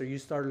roller coaster. You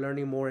start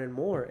learning more and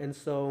more. And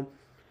so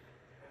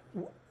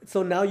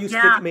now you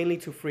stick mainly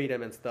to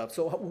freedom and stuff.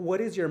 So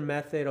what is your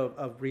method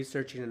of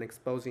researching and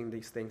exposing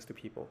these things to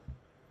people?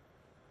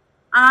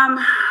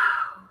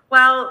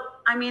 Well,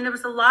 I mean, there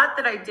was a lot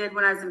that I did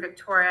when I was in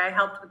Victoria. I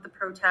helped with the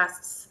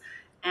protests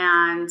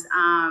and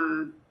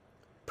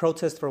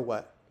Protest for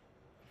what?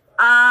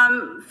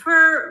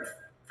 For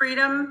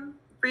freedom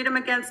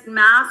against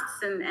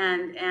masks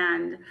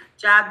and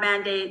jab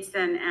mandates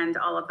and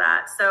all of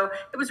that. So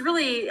it was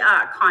really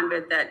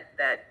COVID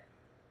that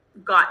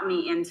got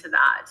me into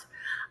that.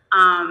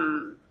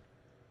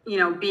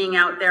 Being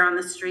out there on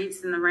the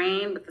streets in the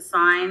rain with the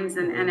signs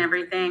and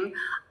everything.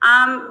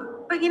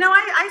 But,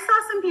 I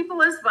saw some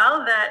people as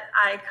well that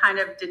I kind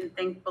of didn't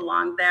think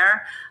belonged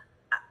there.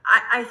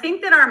 I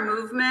think that our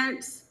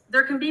movement,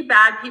 there can be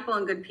bad people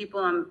and good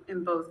people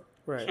in both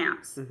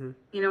camps.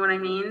 You know what I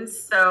mean?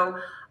 So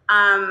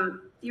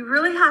you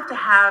really have to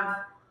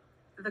have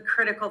the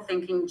critical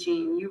thinking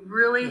gene. You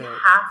really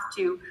have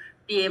to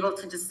be able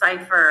to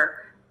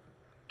decipher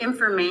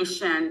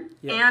information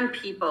and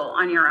people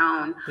on your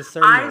own.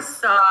 I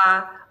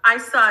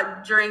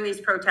saw during these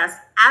protests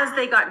as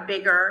they got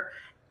bigger,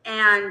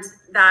 and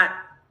that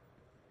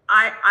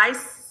I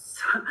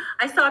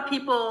saw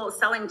people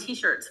selling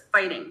T-shirts,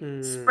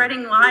 fighting,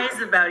 spreading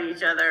lies about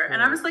each other, and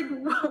I was like,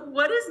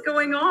 what is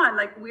going on?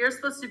 Like, we're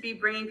supposed to be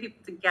bringing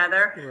people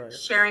together,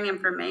 sharing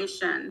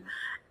information.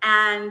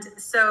 And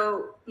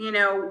so,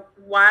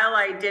 while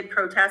I did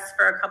protests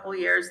for a couple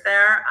years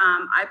there,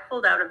 I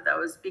pulled out of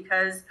those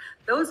because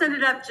those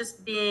ended up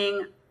just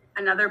being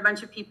another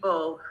bunch of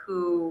people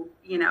who,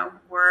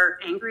 were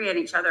angry at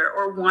each other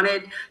or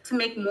wanted to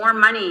make more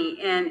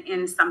money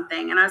in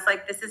something. And I was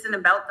like, this isn't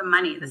about the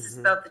money. This is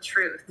about the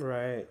truth.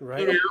 Right.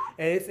 And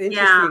it's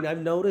interesting.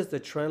 I've noticed a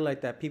trend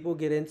like that. People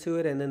get into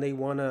it and then they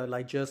want to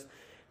like just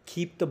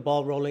keep the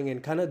ball rolling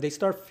and kind of they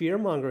start fear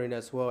mongering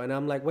as well. And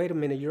I'm like, wait a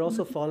minute, you're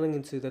also falling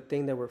into the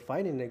thing that we're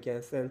fighting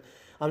against. And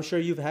I'm sure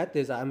you've had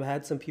this. I've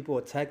had some people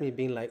attack me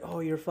being like, oh,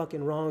 you're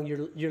fucking wrong.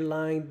 You're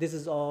lying. This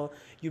is all,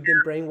 you've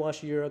been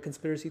brainwashed. You're a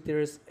conspiracy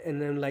theorist. And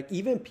then like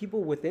even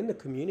people within the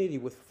community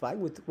would fight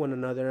with one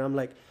another. And I'm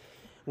like,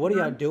 what are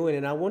y'all doing?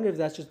 And I wonder if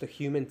that's just a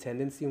human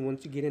tendency. And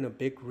once you get in a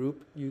big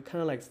group, you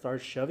kind of like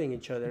start shoving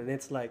each other. And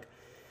it's like,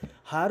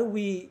 how do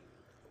we,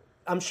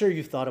 I'm sure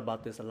you've thought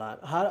about this a lot.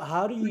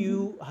 How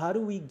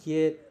do we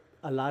get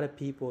a lot of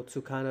people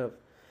to kind of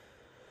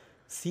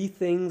see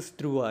things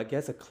through, I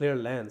guess, a clear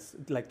lens,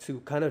 like to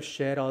kind of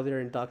shed all their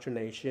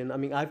indoctrination? I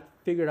mean, I've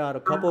figured out a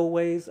couple of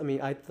ways. I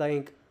mean, I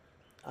think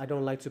I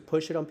don't like to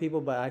push it on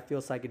people, but I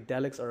feel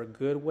psychedelics are a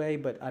good way,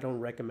 but I don't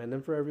recommend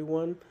them for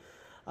everyone.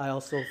 I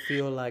also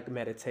feel like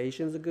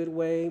meditation's a good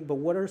way, but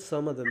what are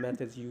some of the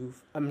methods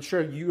I'm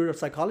sure you're a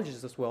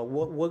psychologist as well.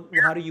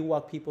 How do you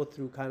walk people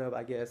through kind of,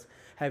 I guess,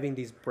 having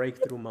these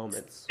breakthrough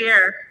moments?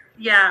 Fear.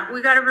 Yeah,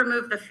 we got to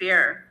remove the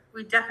fear.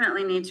 We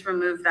definitely need to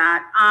remove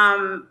that.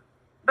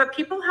 But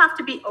people have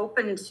to be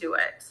open to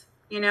it,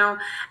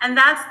 and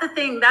that's the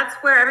thing. That's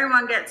where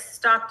everyone gets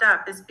stopped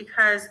up, is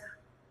because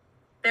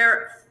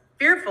they're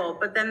fearful,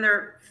 but then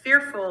they're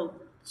fearful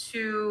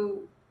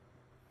to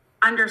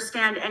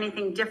understand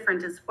anything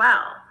different as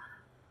well.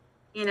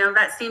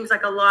 That seems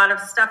like a lot of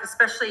stuff,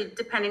 especially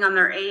depending on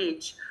their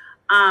age.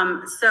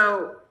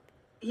 So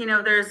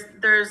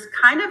there's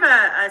kind of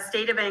a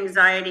state of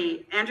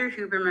anxiety. Andrew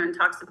Huberman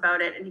talks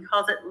about it, and he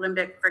calls it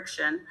limbic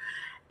friction.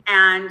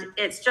 And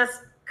it's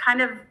just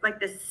kind of like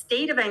this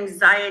state of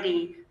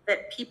anxiety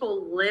that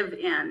people live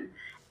in.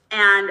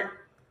 And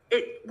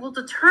it will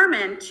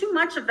determine, too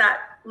much of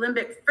that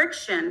limbic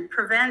friction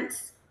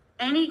prevents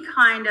any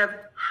kind of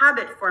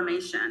habit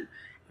formation.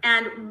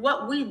 And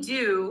what we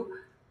do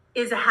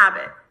is a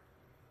habit,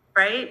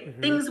 right?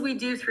 Mm-hmm. Things we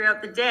do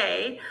throughout the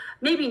day,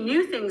 maybe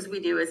new things we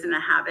do isn't a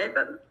habit,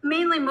 but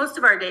mainly most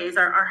of our days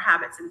are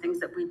habits and things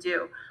that we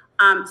do.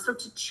 So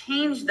to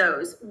change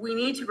those, we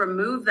need to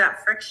remove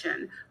that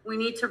friction. We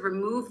need to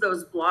remove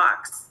those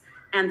blocks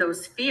and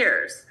those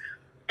fears.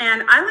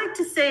 And I like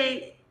to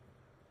say,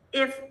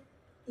 if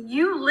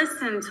you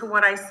listen to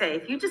what I say,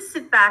 if you just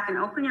sit back and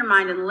open your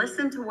mind and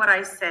listen to what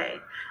I say,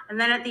 and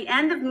then at the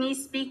end of me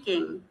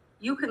speaking,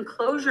 you can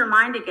close your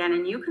mind again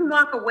and you can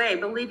walk away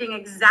believing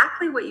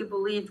exactly what you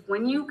believed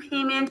when you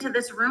came into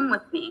this room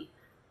with me.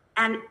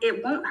 And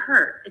it won't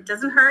hurt. It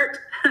doesn't hurt.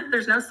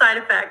 There's no side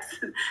effects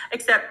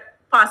except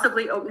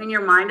possibly opening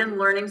your mind and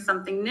learning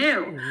something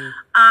new.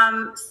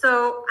 Mm-hmm.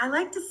 So I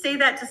like to say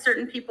that to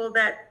certain people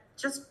that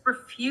just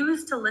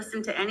refuse to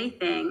listen to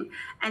anything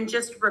and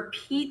just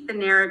repeat the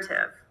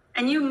narrative.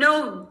 And you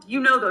know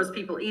those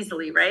people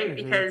easily, right?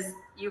 Mm-hmm. Because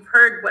you've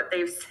heard what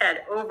they've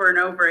said over and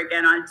over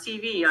again on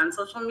TV, on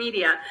social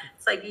media.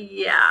 It's like,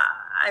 yeah,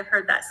 I've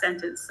heard that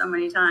sentence so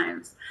many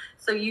times.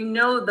 So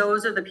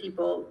those are the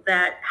people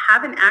that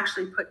haven't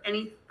actually put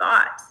any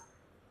thought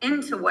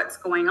into what's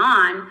going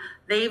on.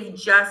 They've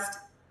just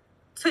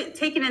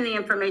taken in the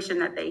information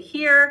that they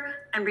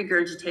hear and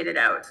regurgitate it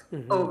out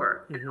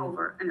over and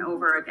over and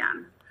over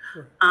again.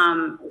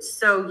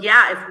 So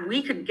yeah, if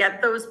we could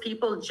get those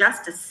people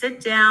just to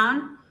sit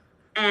down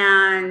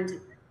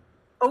and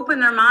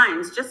open their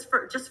minds just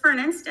for an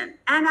instant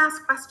and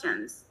ask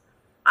questions.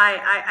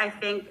 I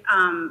think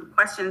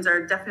questions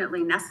are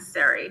definitely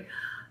necessary.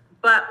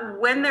 But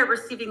when they're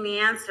receiving the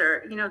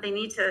answer, they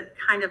need to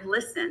kind of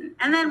listen.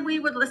 And then we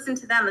would listen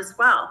to them as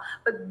well.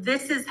 But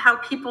this is how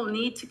people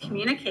need to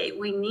communicate.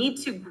 We need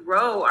to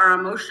grow our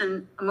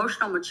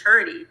emotional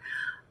maturity.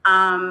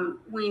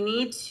 We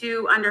need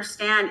to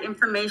understand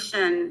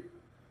information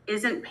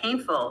isn't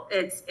painful.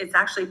 It's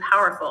actually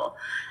powerful.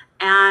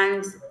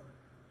 And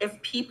if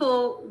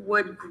people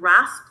would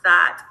grasp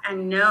that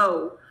and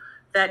know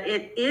that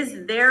it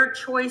is their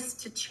choice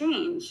to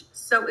change.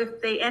 So if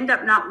they end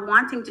up not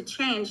wanting to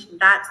change,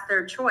 that's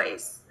their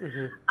choice.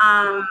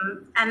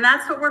 Mm-hmm. And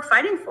that's what we're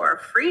fighting for.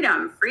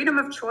 Freedom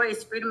of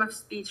choice, freedom of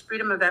speech,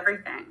 freedom of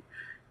everything,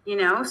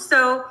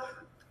 So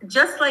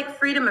just like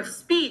freedom of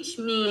speech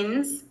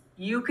means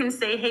you can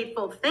say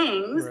hateful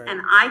things, right,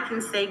 and I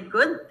can say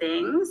good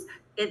things.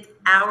 It's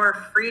our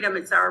freedom.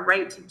 It's our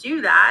right to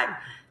do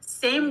that.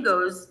 Same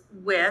goes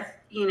with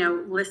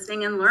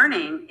listening and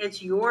learning.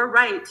 It's your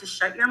right to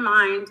shut your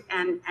mind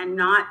and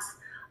not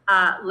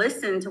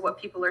listen to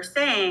what people are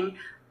saying,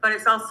 but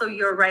it's also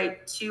your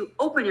right to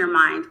open your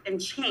mind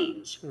and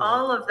change. Right.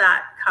 All of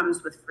that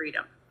comes with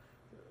freedom.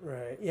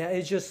 Right. Yeah,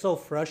 it's just so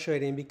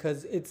frustrating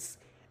because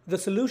the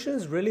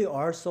solutions really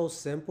are so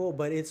simple,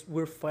 but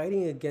we're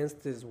fighting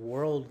against this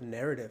world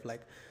narrative.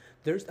 Like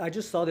I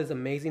just saw this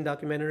amazing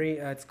documentary.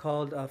 It's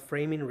called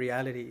Framing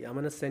Reality. I'm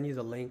going to send you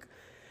the link.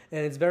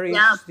 And it's very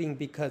interesting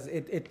because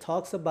it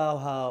talks about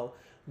how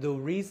the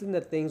reason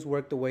that things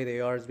work the way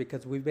they are is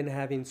because we've been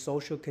having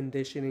social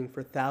conditioning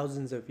for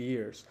thousands of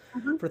years.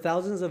 Mm-hmm. For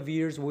thousands of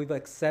years, we've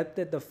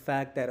accepted the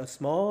fact that a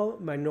small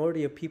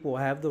minority of people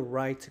have the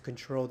right to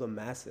control the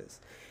masses.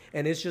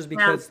 And it's just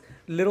because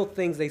little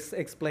things, they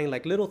explain,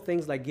 like little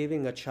things like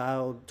giving a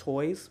child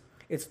toys,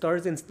 it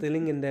starts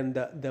instilling in them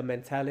the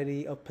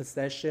mentality of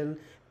possession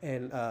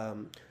and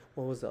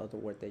what was the other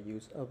word they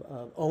used,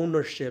 of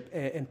ownership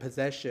and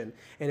possession.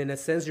 And in a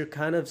sense, you're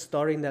kind of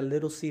starting that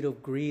little seed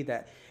of greed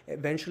that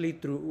eventually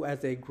as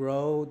they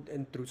grow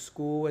and through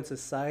school and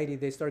society,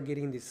 they start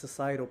getting these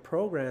societal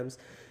programs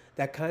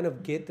that kind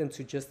of get them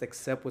to just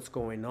accept what's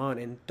going on,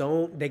 and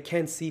they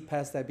can't see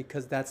past that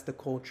because that's the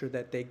culture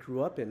that they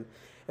grew up in.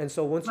 And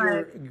so once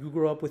Right. you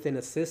grow up within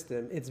a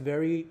system, it's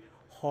very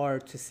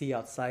hard to see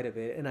outside of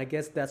it. And I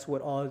guess that's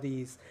what all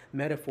these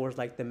metaphors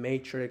like the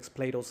Matrix,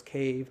 Plato's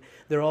cave,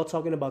 they're all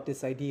talking about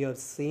this idea of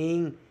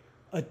seeing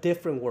a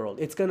different world.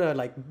 It's gonna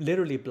like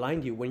literally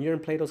blind you. When you're in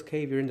Plato's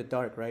cave, you're in the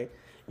dark, right?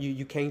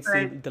 You can't see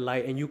Right. the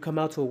light, and you come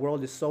out to a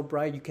world that's so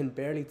bright you can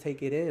barely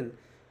take it in.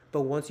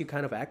 But once you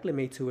kind of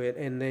acclimate to it,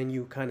 and then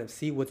you kind of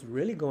see what's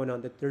really going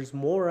on, that there's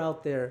more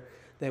out there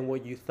than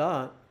what you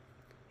thought,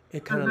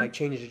 it kind of Mm-hmm. like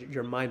changes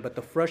your mind. But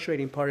the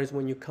frustrating part is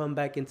when you come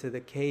back into the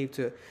cave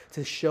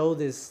to show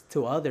this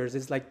to others,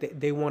 it's like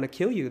they want to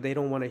kill you. They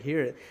don't want to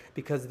hear it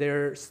because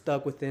they're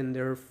stuck within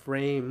their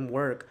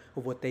framework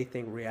of what they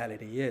think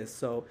reality is.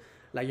 So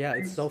like, yeah,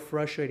 it's so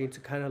frustrating to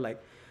kind of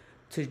like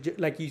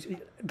like you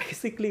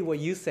basically what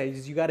you say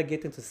is you got to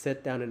get them to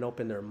sit down and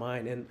open their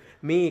mind. And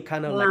me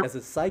kind of like Yeah. as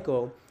a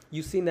psycho,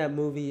 you seen that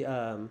movie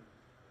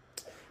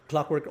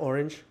Clockwork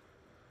Orange?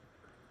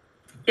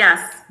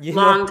 Yes. You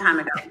know, Long time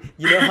ago.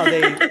 you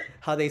know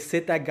how they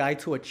sit that guy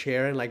to a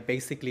chair and like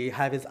basically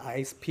have his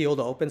eyes peeled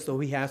open so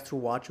he has to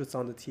watch what's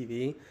on the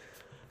TV.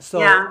 So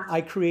Yeah.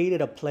 I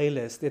created a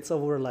playlist. It's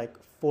over like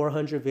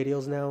 400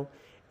 videos now,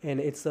 and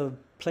it's a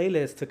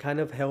playlist to kind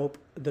of help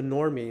the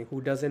normie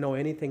who doesn't know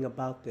anything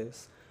about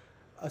this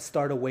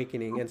start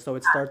awakening. And so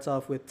it starts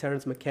off with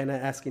Terrence McKenna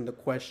asking the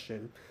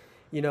question,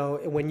 you know,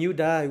 when you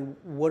die,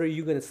 what are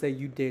you going to say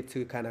you did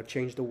to kind of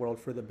change the world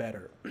for the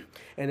better?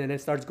 And then it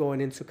starts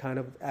going into kind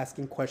of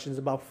asking questions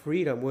about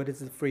freedom. What is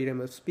the freedom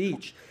of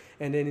speech?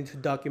 And then into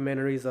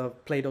documentaries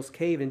of Plato's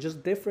Cave and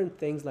just different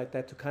things like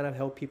that to kind of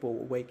help people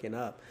waking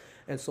up.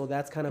 And so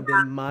that's kind of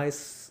been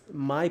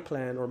my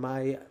plan or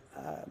my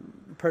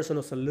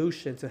personal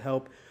solution to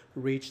help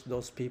reach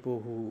those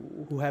people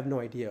who have no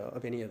idea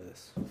of any of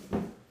this.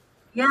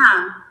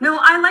 Yeah. No,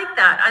 I like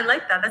that. I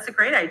like that. That's a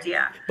great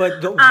idea.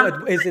 But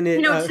isn't You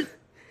it know,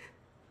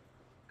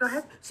 go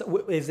ahead.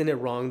 isn't it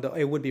wrong though?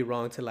 It would be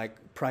wrong to like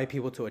pry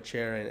people to a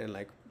chair and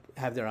like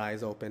have their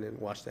eyes open and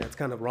watch that. It's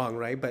kind of wrong,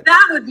 right? But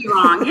That would be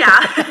wrong. Yeah.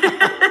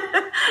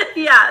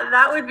 Yeah,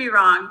 that would be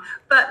wrong.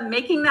 But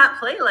making that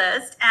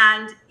playlist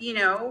and,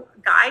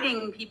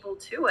 guiding people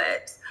to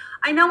it.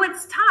 I know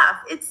it's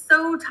tough. It's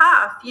so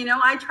tough.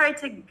 I tried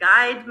to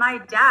guide my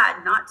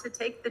dad not to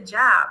take the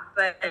jab,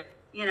 but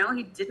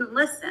he didn't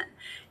listen.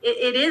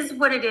 It is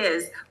what it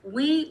is.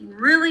 We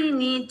really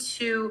need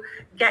to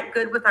get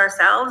good with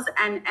ourselves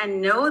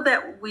and know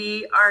that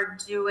we are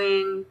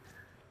doing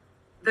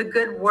the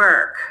good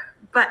work.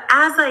 But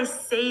as I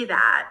say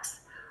that,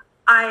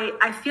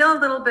 I feel a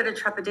little bit of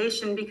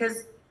trepidation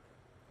because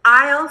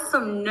I also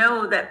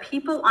know that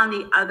people on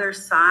the other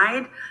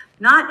side,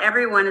 not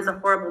everyone is a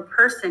horrible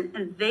person,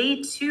 and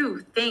they too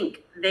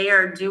think they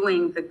are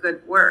doing the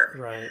good work.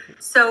 right.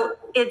 So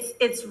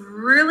it's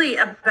really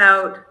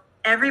about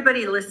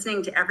everybody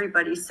listening to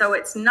everybody. So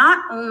it's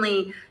not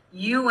only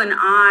you and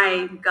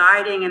I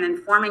guiding and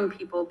informing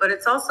people, but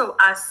it's also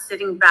us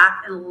sitting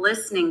back and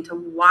listening to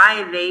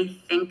why they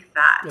think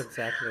that.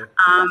 Exactly.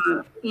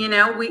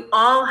 We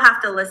all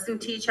have to listen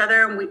to each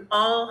other and we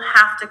all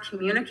have to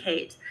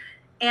communicate.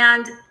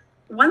 And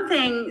one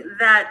thing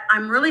that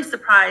I'm really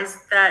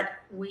surprised that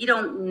we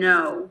don't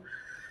know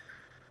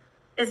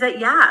is that,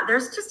 yeah,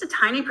 there's just a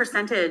tiny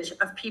percentage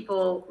of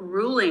people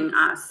ruling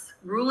us,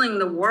 ruling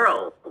the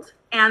world.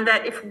 And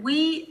that if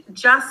we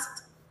just,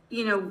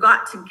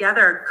 got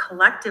together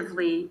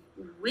collectively,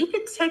 we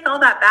could take all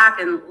that back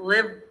and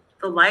live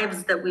the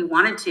lives that we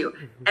wanted to.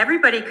 Mm-hmm.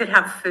 Everybody could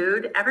have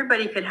food.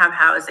 Everybody could have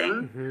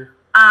housing.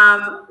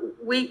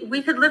 Mm-hmm.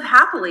 We could live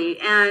happily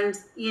and,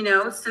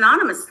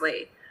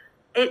 synonymously.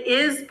 It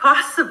is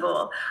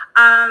possible.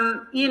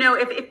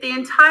 If the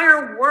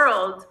entire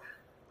world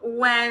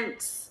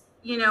went,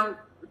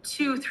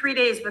 2-3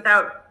 days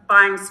without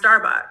buying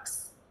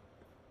Starbucks,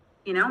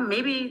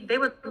 maybe they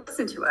would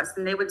listen to us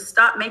and they would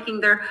stop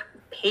making their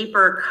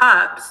paper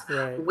cups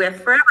Right.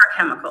 with forever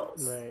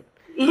chemicals. Right.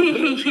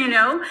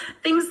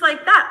 Things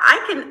like that.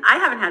 I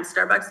haven't had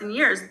Starbucks in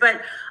years,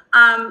 but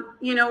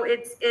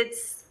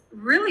it's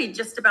really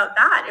just about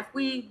that. If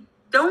we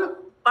don't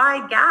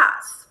buy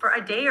gas for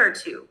a day or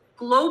two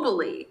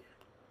globally,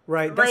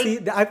 Right. like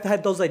See, I've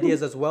had those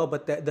ideas as well,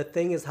 but the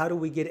thing is, how do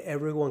we get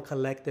everyone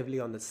collectively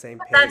on the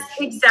same that's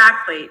page?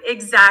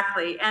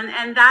 exactly.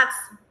 And that's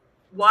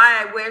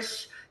why I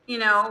wish,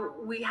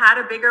 we had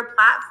a bigger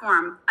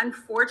platform.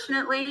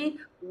 Unfortunately,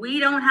 we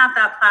don't have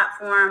that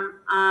platform.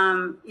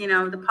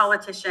 The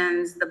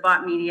politicians, the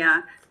bot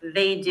media,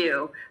 they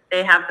do.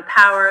 They have the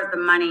power, the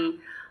money.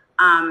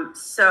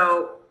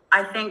 So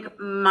I think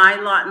my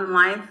lot in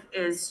life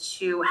is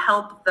to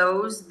help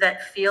those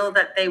that feel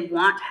that they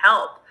want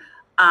help,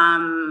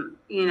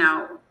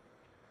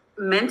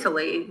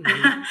 mentally,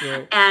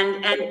 Right.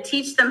 and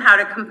teach them how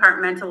to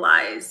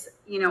compartmentalize.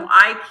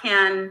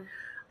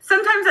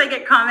 Sometimes I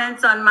get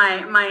comments on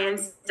my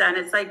Insta and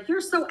it's like,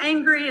 you're so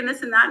angry and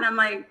this and that. And I'm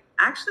like,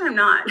 Actually, I'm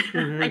not. I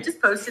Mm-hmm.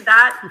 just posted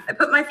that. I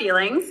put my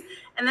feelings,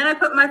 and then I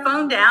put my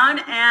phone down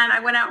and I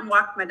went out and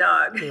walked my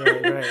dog.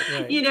 Right, right,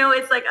 right,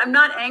 It's like I'm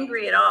not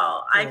angry at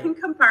all. I right, can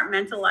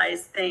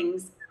compartmentalize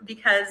things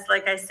because,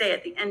 like I say,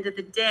 at the end of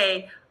the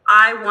day,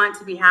 I want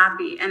to be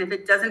happy. And if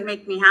it doesn't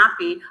make me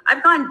happy,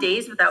 I've gone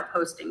days without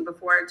posting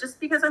before just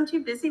because I'm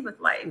too busy with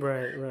life.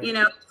 right, You right,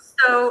 know,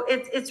 so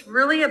it's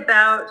really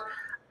about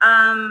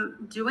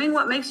doing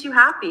what makes you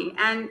happy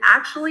and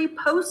actually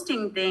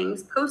posting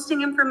things,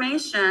 posting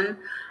information,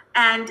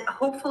 and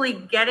hopefully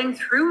getting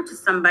through to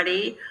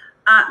somebody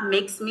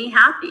makes me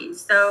happy.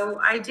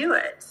 So I do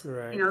it.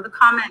 right. The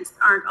comments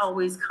aren't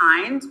always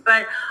kind,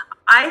 but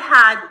I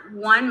had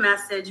one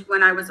message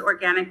when I was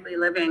organically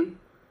living,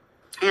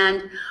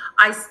 and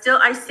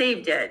I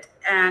saved it,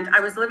 and I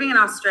was living in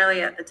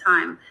Australia at the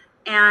time,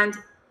 and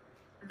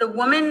the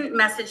woman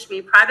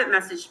private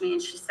messaged me,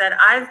 and she said,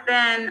 I've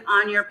been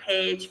on your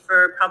page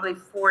for probably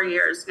 4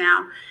 years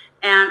now,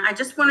 and I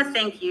just want to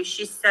thank you.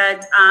 She said,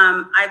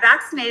 I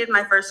vaccinated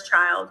my first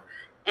child,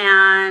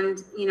 and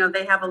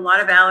they have a lot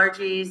of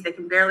allergies. They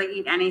can barely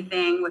eat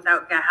anything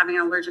without having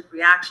an allergic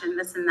reaction,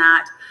 this and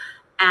that.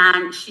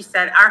 And she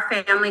said, our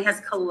family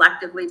has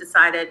collectively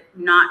decided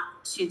not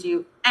to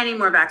do any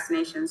more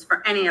vaccinations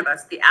for any of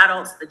us, the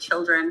adults, the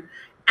children.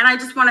 And I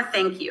just want to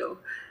thank you.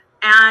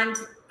 And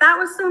that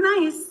was so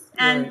nice.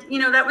 And,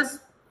 Right.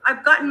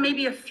 I've gotten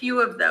maybe a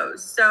few of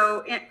those.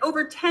 So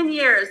over 10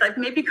 years, I've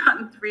maybe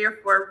gotten 3 or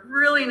 4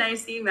 really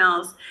nice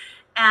emails.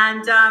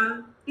 And,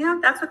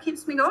 that's what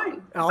keeps me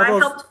going. If All I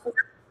those, helped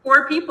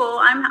four people,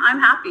 I'm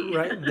happy.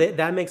 right?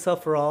 That makes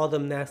up for all the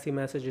nasty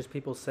messages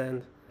people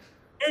send.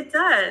 It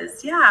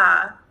does.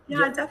 Yeah. Yeah,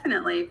 Yeah,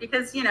 definitely.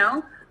 Because,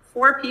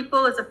 4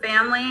 people is a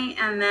family.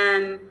 And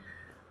then,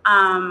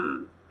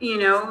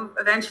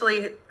 eventually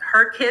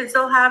her kids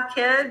will have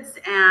kids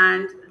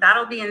and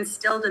that'll be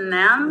instilled in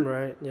them,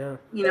 right. Yeah.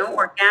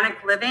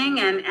 organic living,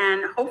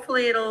 and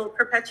hopefully it'll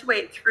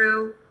perpetuate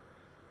through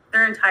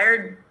their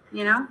entire,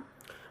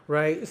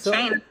 Right.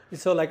 chain.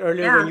 So like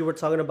earlier when Yeah. you were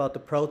talking about the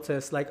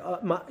protests, like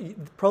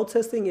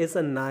protesting is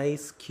a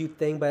nice, cute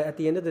thing, but at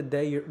the end of the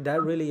day,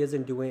 that really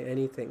isn't doing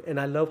anything. And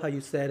I love how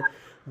you said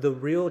the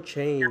real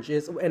change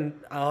is, and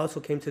I also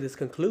came to this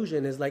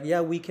conclusion is like,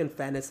 yeah, we can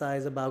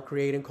fantasize about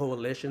creating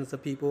coalitions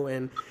of people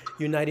and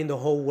uniting the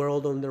whole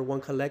world under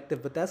one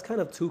collective, but that's kind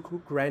of too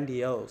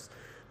grandiose.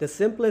 The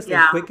simplest and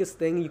Yeah. quickest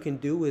thing you can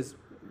do is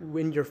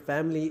in your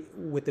family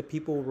with the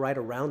people right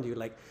around you.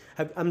 Like,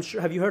 I'm sure,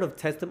 have you heard of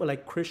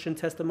like Christian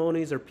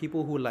testimonies or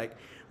people who like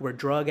were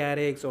drug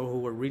addicts or who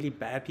were really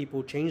bad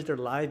people changed their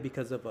life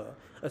because of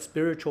a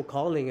spiritual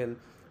calling, and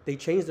they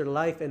changed their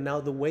life, and now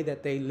the way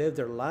that they live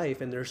their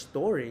life and their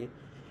story,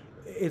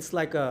 it's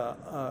like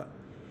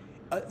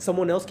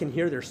someone else can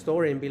hear their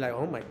story and be like,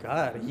 oh my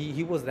God,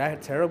 he was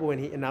that terrible,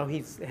 and now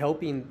he's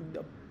helping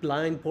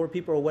blind poor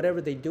people or whatever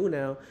they do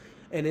now.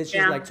 And it's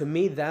just Yeah. like, to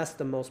me, that's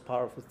the most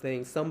powerful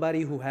thing.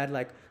 Somebody who had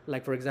like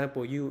for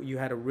example, you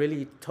had a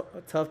really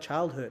tough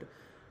childhood,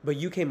 but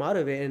you came out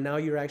of it, and now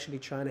you're actually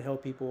trying to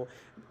help people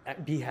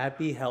be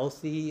happy,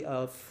 healthy,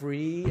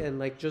 free, and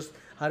like just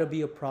how to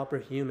be a proper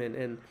human.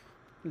 And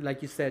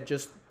like you said,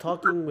 just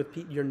talking with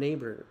your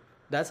neighbor,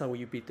 that's how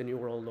you beat the new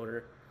world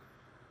order.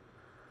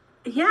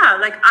 Yeah.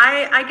 Like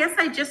I guess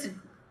I just,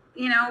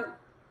 you know,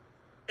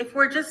 if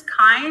we're just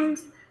kind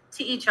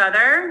to each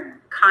other,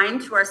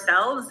 kind to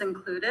ourselves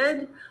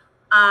included,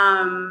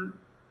 um,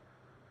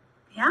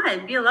 yeah,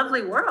 it'd be a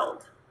lovely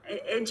world.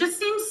 It just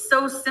seems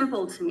so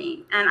simple to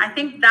me. And I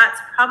think that's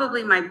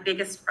probably my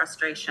biggest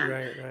frustration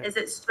Right, right. is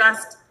it's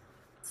just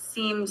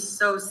seems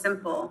so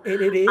simple.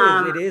 It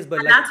is, but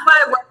And like, that's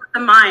why I work with the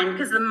mind,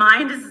 because the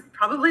mind is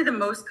probably the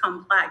most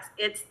complex.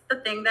 It's the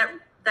thing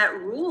that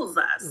rules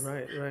us,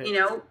 right,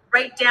 right,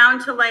 right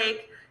down to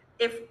like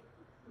if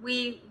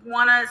we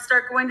want to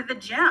start going to the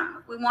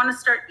gym, we want to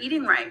start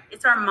eating right.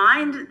 It's our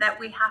mind that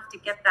we have to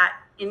get that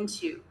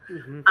into.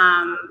 hmm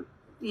Um,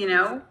 you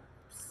know,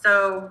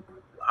 so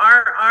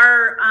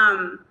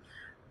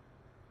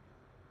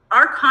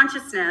our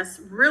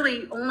consciousness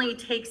really only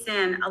takes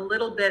in a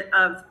little bit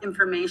of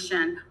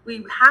information.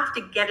 We have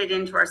to get it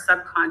into our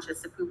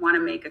subconscious if we want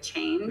to make a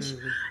change.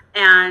 hmm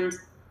And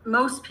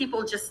most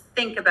people just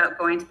think about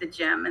going to the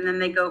gym, and then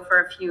they go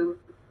for a few,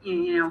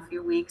 a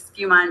few weeks,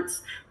 few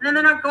months, and then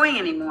they're not going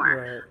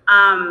anymore.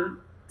 right,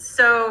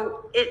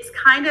 So it's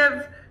kind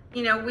of,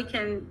 we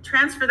can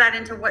transfer that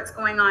into what's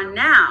going on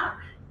now.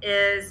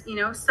 Is,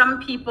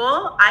 some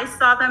people, I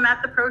saw them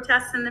at the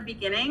protests in the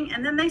beginning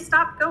and then they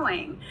stopped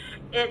going.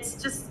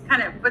 It's just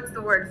kind of, what's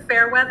the word,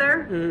 fair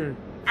weather. mm,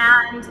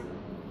 And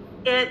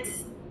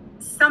it's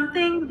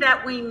something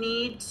that we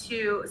need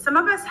to, some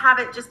of us have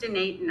it just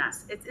innate in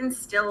us. It's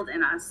instilled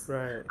in us.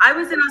 right, I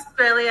was in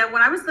Australia.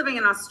 When I was living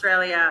in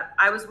Australia,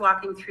 I was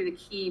walking through the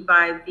quay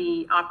by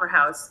the Opera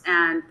House,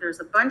 and there's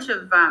a bunch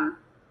of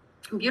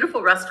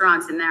beautiful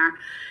restaurants in there.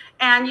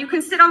 And you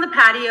can sit on the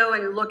patio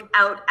and look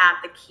out at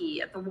the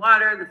quay, at the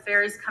water, the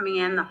ferries coming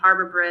in, the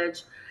harbor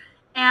bridge.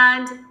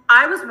 And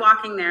I was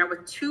walking there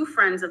with two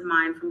friends of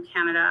mine from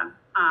Canada,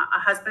 a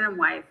husband and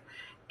wife.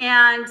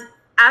 And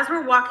as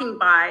we're walking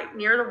by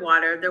near the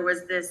water, there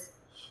was this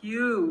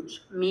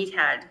huge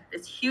meathead,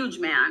 this huge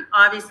man,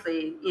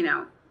 obviously,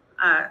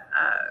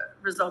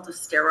 result of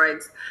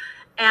steroids.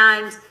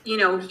 And,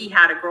 he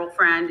had a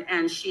girlfriend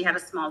and she had a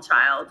small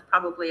child,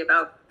 probably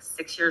about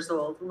 6 years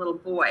old, a little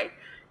boy.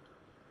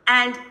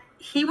 And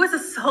he was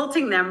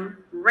assaulting them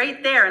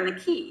right there in the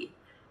quay.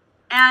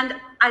 And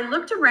I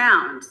looked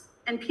around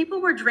and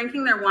people were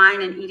drinking their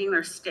wine and eating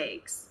their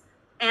steaks.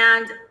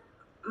 And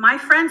my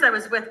friends I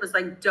was with was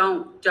like,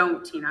 don't,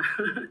 Tina.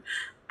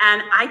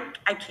 And I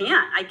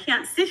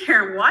can't sit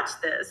here and watch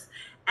this.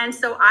 And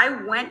so I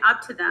went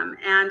up to them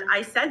and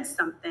I said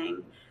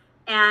something.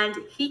 And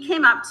he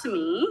came up to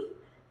me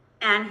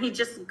and he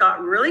just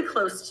got really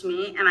close to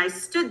me and I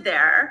stood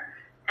there.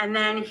 And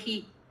then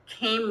he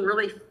came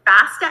really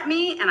fast at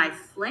me and I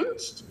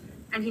flinched.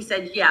 And he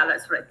said, yeah,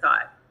 that's what I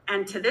thought.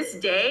 And to this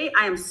day,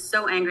 I am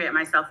so angry at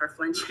myself for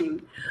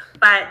flinching.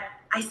 But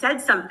I said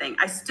something.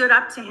 I stood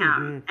up to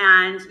him.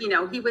 And,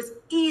 he was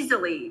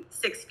easily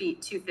 6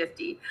 feet,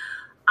 250.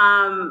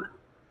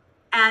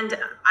 And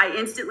I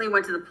instantly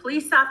went to the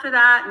police after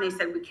that, and they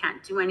said, we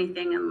can't do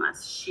anything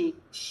unless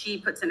she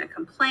puts in a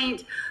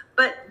complaint.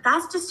 But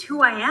that's just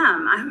who I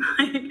am. I'm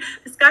like,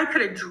 this guy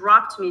could have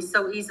dropped me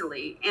so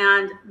easily.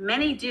 And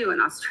many do in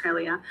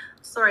Australia.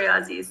 Sorry,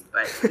 Aussies,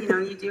 but,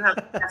 you do have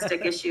a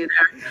domestic issue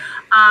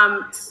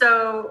there.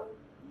 So,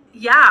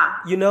 yeah.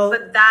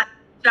 But that's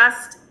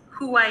just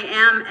who I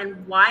am.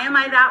 And why am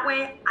I that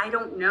way? I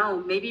don't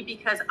know. Maybe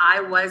because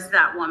I was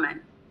that woman.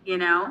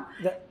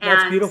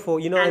 That's beautiful,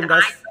 and I don't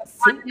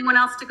want anyone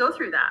else to go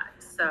through that.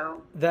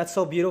 So that's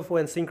so beautiful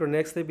and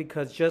synchronistic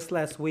because just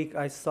last week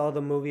I saw the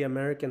movie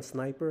American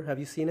Sniper. Have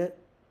you seen it?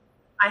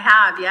 I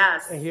have,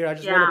 yes. And here I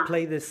just want to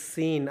play this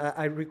scene.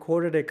 I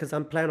recorded it because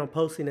I'm planning on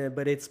posting it,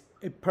 but it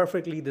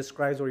perfectly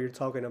describes what you're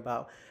talking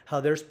about.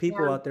 How there's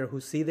people out there who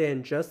see the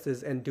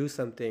injustice and do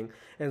something.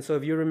 And so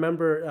if you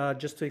remember,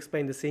 just to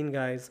explain the scene,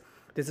 guys,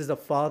 this is a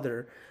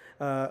father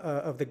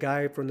of the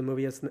guy from the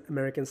movie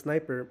American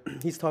Sniper.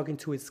 He's talking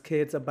to his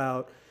kids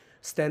about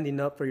standing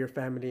up for your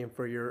family and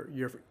for your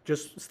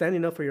just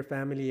standing up for your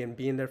family and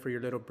being there for your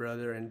little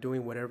brother and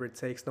doing whatever it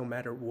takes no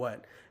matter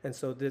what. And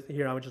so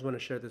here I just want to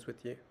share this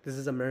with you. This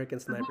is American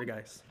Sniper,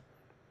 guys.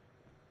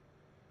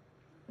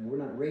 And we're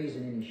not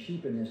raising any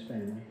sheep in this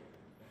family.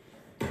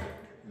 And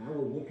I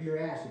will whoop your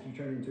ass if you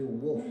turn into a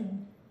wolf.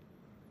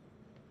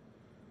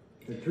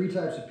 There are 3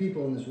 types of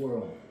people in this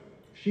world: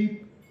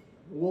 sheep,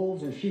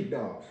 wolves, and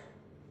sheepdogs.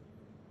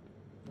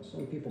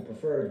 Some people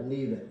prefer to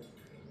believe that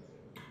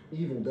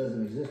evil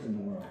doesn't exist in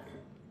the world.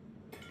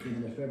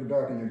 Even if ever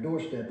darkened their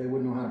doorstep, they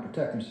wouldn't know how to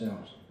protect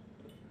themselves.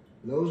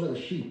 Those are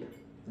the sheep.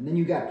 And then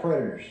you got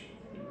predators.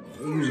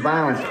 They use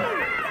violence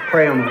to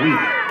prey on the weak.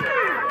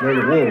 They're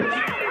the wolves.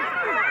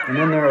 And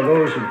then there are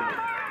those who've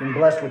been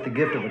blessed with the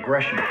gift of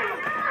aggression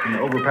and the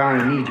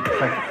overpowering need to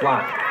protect the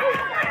flock.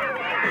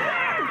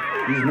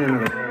 These men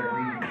are the rare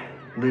breed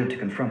who live to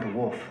confront the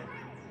wolf.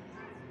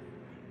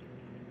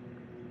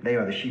 They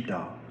are the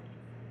sheepdog.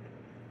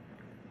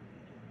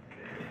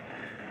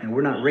 And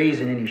we're not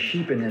raising any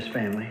sheep in this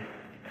family.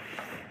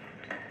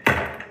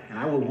 And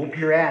I will whoop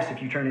your ass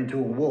if you turn into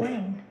a wolf.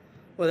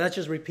 Well, that's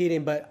just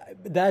repeating, but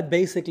that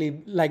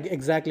basically,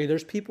 exactly,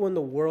 there's people in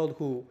the world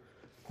who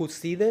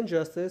see the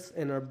injustice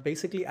and are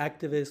basically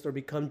activists or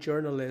become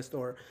journalists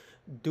or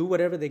do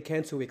whatever they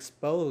can to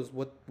expose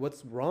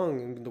what's wrong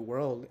in the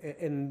world.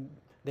 And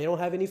they don't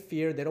have any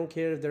fear. They don't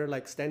care if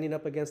they're standing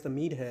up against a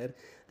meathead.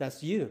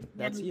 That's you.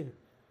 That's you.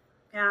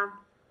 Yeah.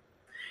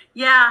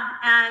 Yeah.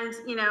 And,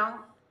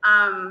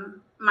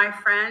 my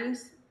friend,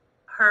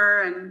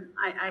 her, and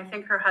I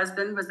think her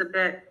husband was a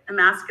bit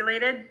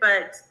emasculated,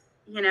 but,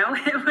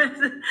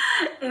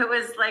 it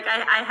was like,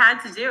 I had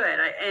to do it.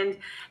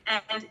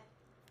 And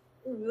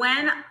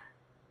when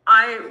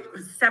I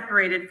was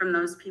separated from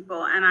those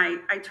people and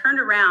I turned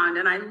around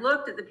and I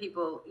looked at the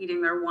people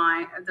eating their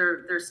wine,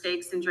 their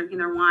steaks and drinking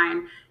their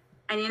wine.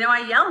 And,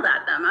 I yelled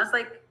at them. I was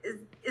like,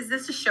 is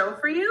this a show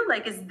for you?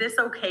 Is this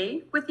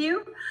okay with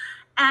you?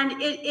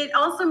 And it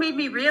also made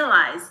me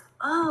realize,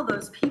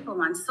 those people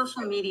on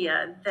social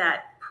media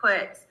that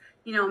put,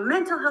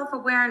 mental health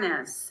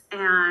awareness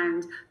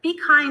and be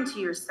kind to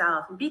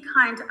yourself and be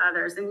kind to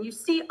others. And you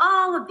see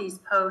all of these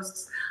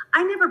posts.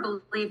 I never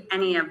believe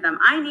any of them.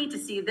 I need to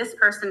see this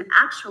person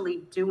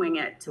actually doing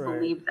it to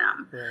believe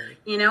them,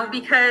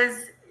 because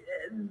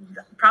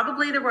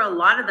probably there were a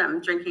lot of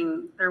them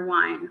drinking their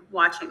wine,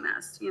 watching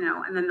this,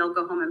 and then they'll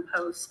go home and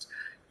post,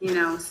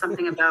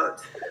 something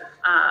about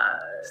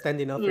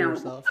standing up for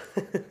yourself.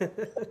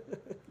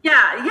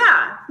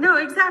 Yeah, no,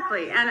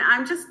 exactly. And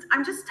I'm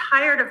just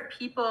tired of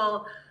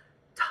people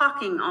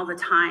talking all the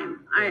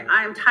time.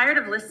 I'm tired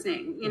of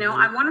listening.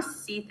 I want to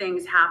see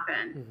things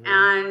happen.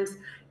 And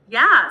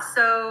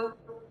so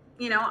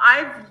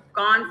I've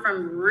gone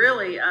from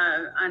really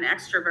an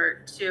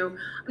extrovert to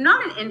I'm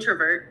not an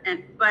introvert,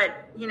 but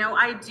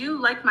I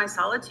do like my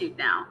solitude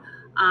now.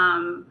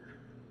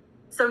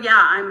 So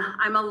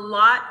I'm a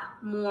lot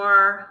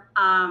more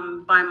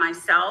by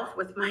myself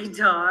with my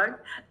dog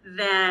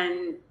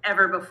than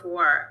ever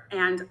before.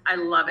 And I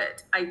love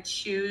it. I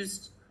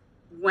choose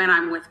when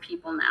I'm with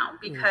people now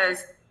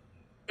because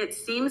it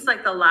seems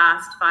like the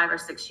last 5 or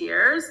 6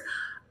 years,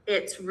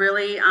 it's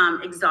really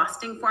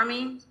exhausting for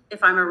me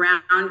if I'm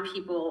around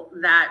people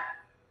that,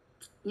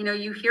 you know,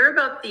 you hear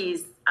about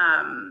these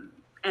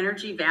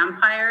energy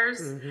vampires,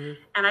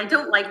 and I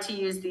don't like to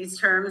use these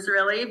terms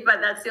really,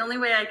 but that's the only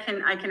way I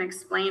can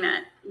explain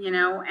it, you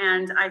know.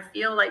 And I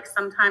feel like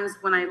sometimes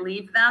when I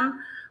leave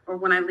them or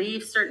when I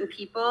leave certain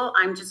people,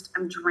 I'm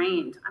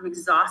drained, I'm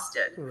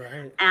exhausted,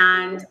 Right.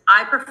 and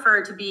I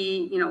prefer to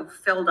be, you know,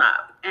 filled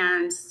up.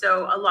 And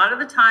so a lot of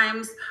the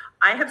times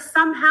I have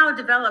somehow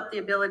developed the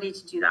ability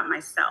to do that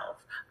myself.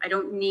 I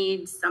don't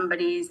need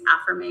somebody's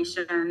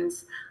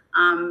affirmations,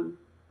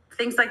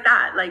 things like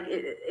that. Like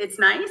it's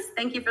nice,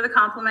 thank you for the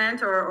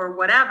compliment or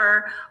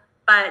whatever,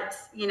 but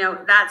you know,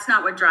 that's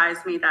not what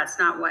drives me, that's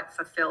not what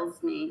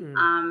fulfills me.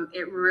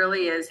 It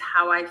really is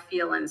how I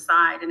feel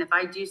inside, and if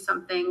I do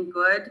something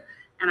good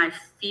and I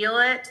feel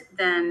it,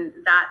 then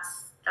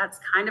that's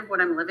kind of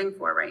what I'm living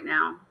for right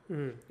now.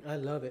 I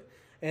love it.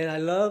 And I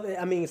love it.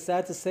 I mean, it's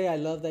sad to say, I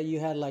love that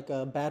you had like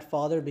a bad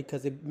father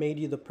because it made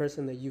you the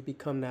person that you've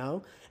become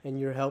now. And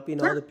you're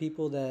helping all the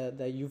people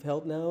that you've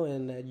helped now,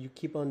 and that you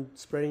keep on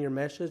spreading your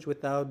message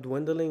without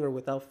dwindling or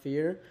without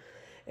fear.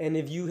 And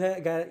if you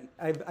had got,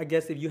 I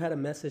guess if you had a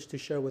message to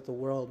share with the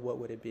world, what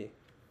would it be?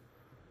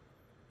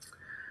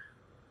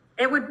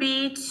 It would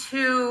be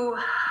to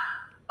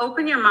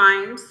open your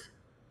mind,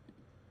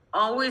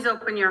 always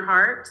open your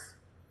heart,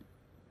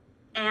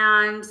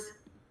 and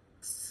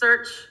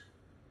search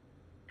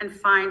and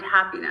find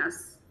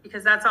happiness,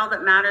 because that's all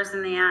that matters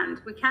in the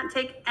end. We can't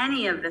take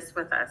any of this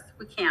with us.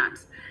 We can't.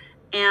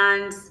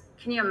 And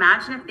can you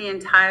imagine if the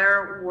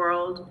entire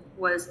world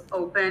was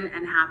open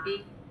and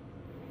happy?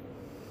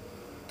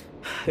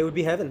 It would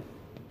be heaven.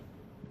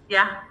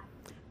 Yeah.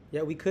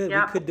 Yeah, we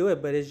Yeah. could do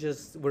it, but it's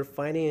just we're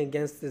fighting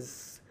against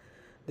this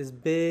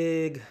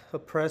big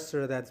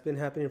oppressor that's been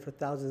happening for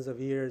thousands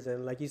of years.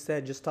 And like you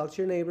said, just talk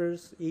to your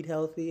neighbors, eat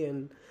healthy,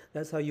 and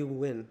that's how you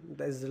win.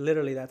 It's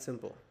literally that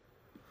simple.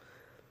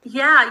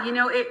 Yeah, you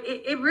know,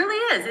 it really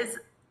is. It's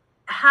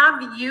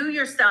have you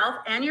yourself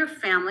and your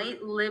family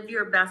live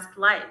your best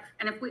life.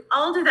 And if we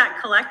all do that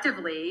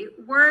collectively,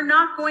 we're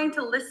not going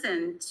to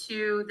listen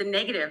to the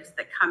negatives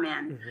that come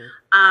in.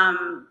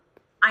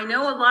 I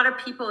know a lot of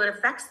people it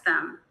affects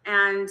them,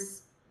 and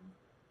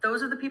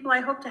those are the people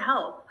I hope to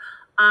help.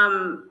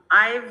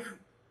 I've,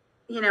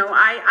 you know,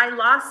 I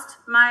lost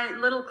my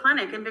little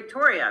clinic in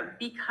Victoria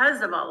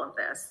because of all of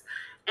this.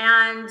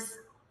 And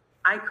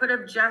I could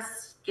have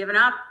just given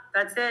up.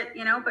 That's it,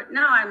 you know, but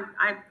no,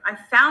 I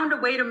found a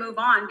way to move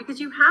on, because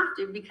you have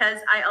to, because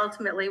I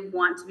ultimately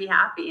want to be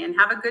happy and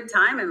have a good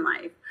time in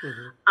life.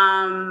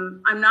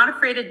 I'm not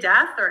afraid of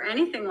death or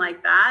anything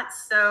like that.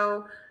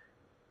 So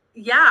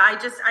yeah,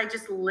 I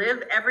just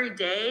live every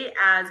day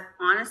as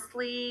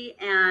honestly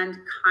and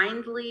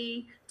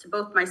kindly to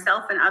both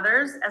myself and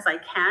others as I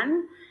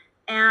can.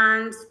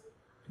 And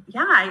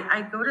yeah,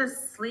 I go to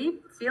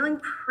sleep feeling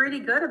pretty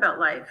good about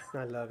life.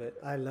 I love it.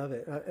 I love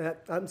it.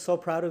 I'm so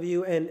proud of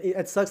you. And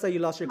it sucks that you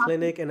lost your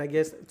clinic. And I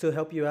guess to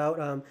help you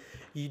out,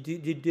 you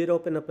did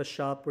open up a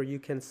shop where you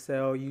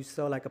sell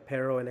like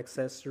apparel and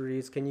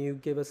accessories. Can you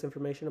give us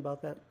information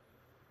about that?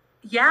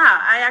 Yeah,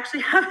 I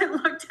actually haven't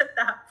looked at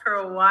that for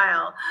a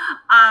while.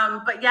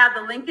 But yeah,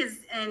 the link is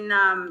in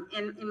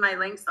my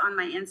links on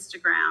my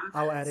Instagram.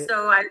 I'll add it.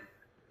 So I've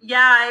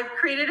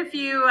created a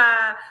few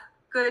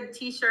good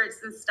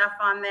t-shirts and stuff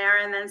on there,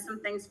 and then some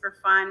things for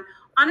fun.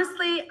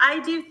 Honestly, I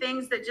do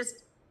things that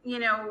just, you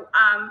know,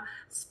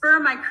 spur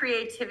my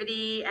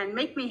creativity and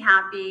make me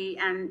happy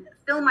and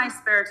fill my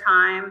spare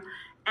time.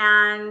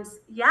 And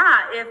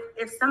yeah,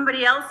 if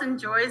somebody else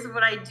enjoys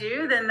what I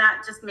do, then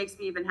that just makes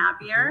me even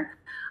happier.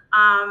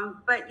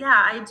 But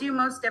yeah, I do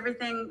most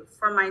everything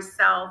for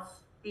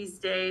myself these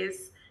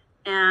days,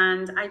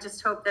 and I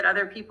just hope that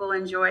other people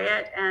enjoy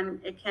it and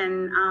it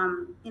can,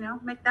 you know,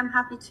 make them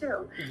happy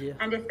too. Yeah.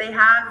 And if they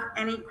have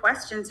any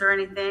questions or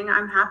anything,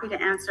 I'm happy to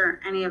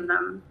answer any of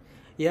them.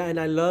 Yeah, and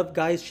I love,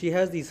 guys, she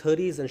has these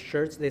hoodies and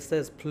shirts that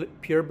says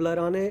Pure Blood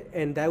on it,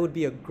 and that would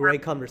be a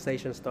great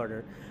conversation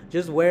starter.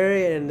 Just wear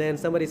it, and then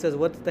somebody says,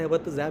 what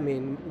does that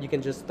mean? You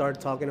can just start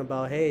talking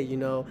about, hey, you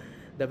know,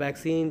 the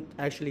vaccine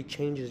actually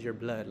changes your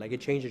blood, like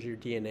it changes your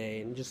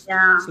DNA, and just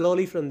Yeah.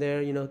 slowly from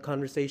there, you know,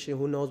 conversation,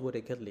 who knows what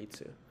it could lead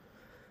to.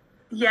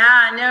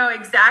 Yeah, no,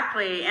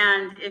 exactly.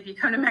 And if you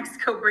come to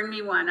Mexico, bring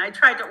me one. I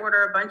tried to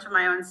order a bunch of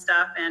my own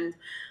stuff, and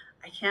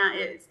I can't,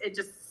 it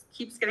just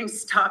keeps getting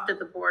stopped at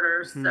the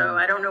border. So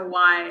I don't know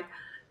why.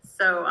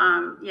 So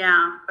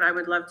yeah, but I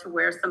would love to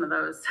wear some of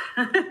those.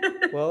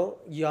 Well,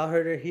 y'all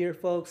heard her here,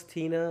 folks.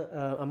 Tina,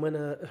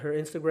 her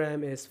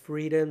Instagram is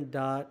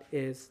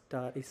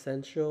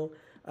freedom.is.essential.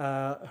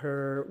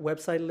 Her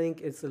website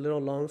link is a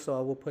little long, so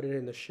I will put it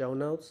in the show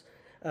notes.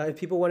 If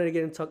people wanted to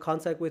get into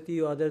contact with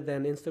you other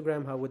than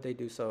Instagram, how would they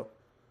do so?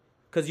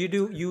 Because you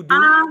do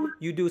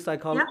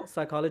Yeah.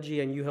 psychology,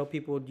 and you help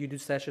people. You do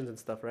sessions and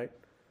stuff, right?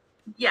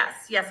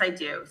 Yes, I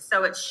do.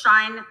 So it's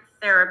Shine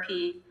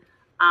Therapy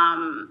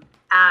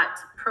at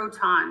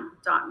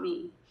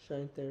proton.me.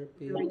 Shine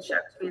Therapy. You can reach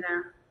out to me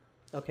there.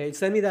 Okay,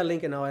 send me that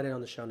link and I'll add it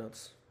on the show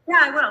notes.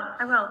 Yeah, I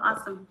will.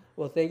 Awesome.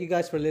 Well, thank you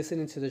guys for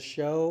listening to the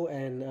show,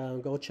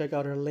 and go check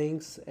out our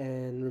links.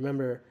 And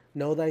remember,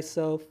 know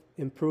thyself,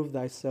 improve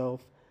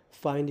thyself,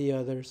 find the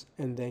others,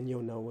 and then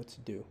you'll know what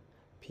to do.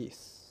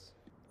 Peace.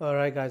 All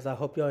right, guys, I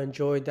hope y'all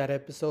enjoyed that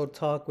episode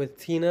talk with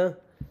Tina.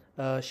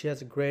 She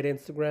has a great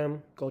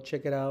Instagram. Go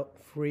check it out,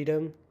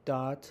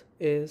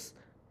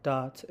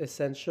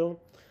 freedom.is.essential.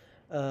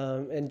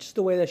 And just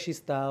the way that she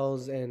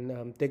styles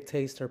and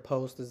dictates her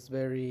post is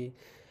very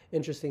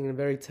interesting and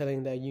very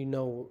telling that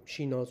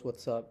she knows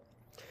what's up.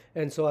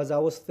 And so as I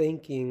was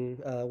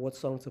thinking what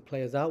song to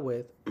play us out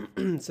with,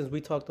 since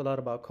we talked a lot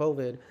about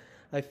COVID,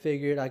 I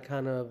figured I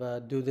kind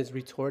of do this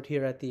retort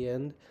here at the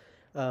end.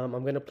 I'm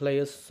going to play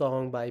a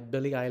song by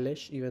Billie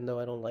Eilish, even though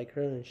I don't like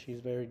her and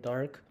she's very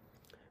dark.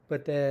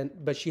 But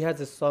she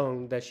has a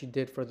song that she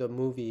did for the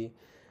movie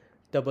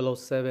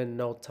 007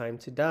 No Time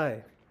to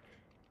Die.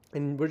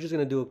 And we're just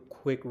going to do a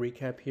quick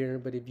recap here,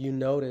 but if you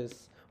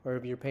notice or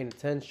if you're paying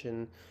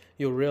attention,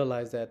 you'll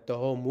realize that the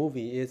whole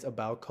movie is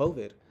about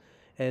COVID.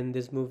 And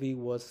this movie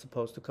was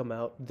supposed to come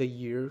out the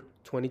year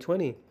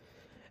 2020.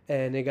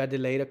 And it got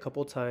delayed a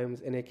couple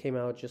times, and it came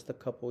out just a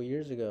couple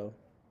years ago.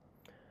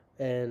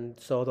 And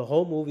so the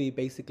whole movie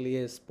basically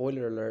is,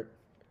 spoiler alert,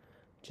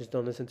 just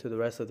don't listen to the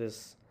rest of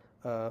this.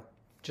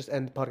 Just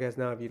end the podcast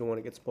now if you don't want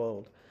to get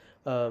spoiled.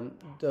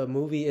 The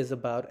movie is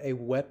about a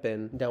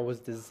weapon that was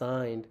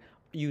designed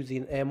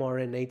using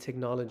mRNA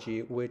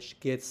technology, which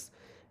gets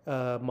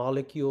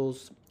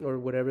molecules or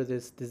whatever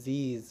this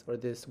disease or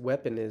this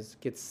weapon is,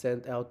 gets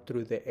sent out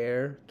through the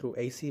air, through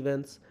AC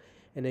vents,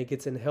 and it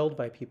gets inhaled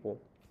by people.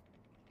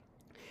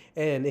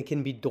 And it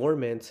can be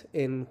dormant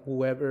in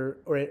whoever,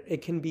 or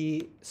it can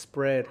be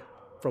spread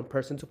from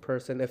person to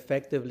person,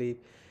 effectively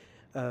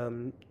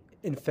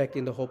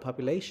infecting the whole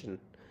population.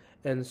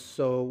 And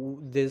so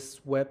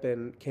this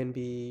weapon can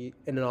be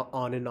an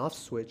on and off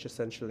switch,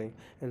 essentially.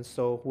 And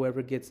so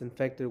whoever gets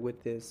infected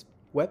with this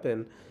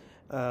weapon,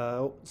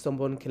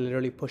 someone can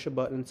literally push a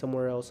button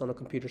somewhere else on a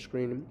computer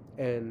screen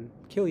and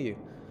kill you.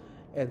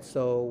 And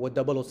so what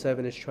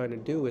 007 is trying to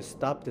do is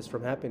stop this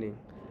from happening.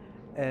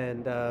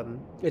 And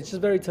it's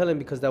just very telling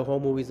because that whole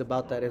movie is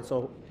about that. And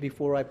so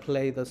before I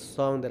play the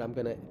song that I'm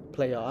going to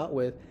play y'all out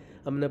with,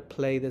 I'm going to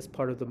play this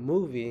part of the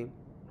movie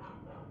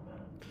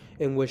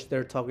in which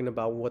they're talking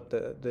about what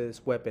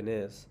this weapon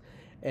is.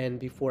 And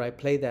before I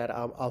play that,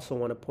 I also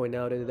want to point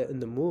out in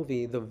the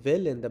movie, the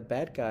villain, the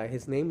bad guy,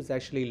 his name is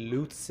actually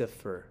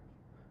Lucifer.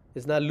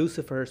 It's not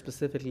Lucifer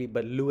specifically,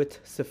 but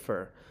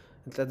Lucifer.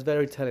 That's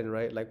very telling,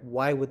 right? Like,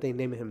 why would they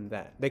name him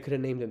that? They could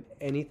have named him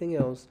anything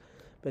else,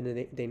 but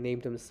they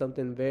named him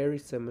something very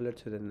similar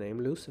to the name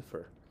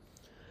Lucifer.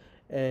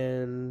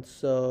 And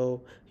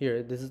so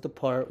here, this is the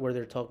part where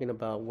they're talking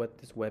about what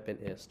this weapon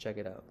is. Check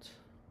it out.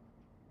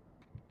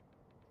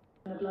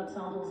 The blood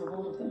samples of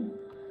all of them.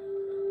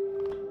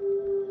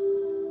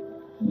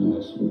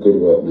 Nice. Good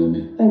work,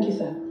 Naomi. Thank you,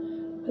 sir.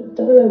 But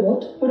don't know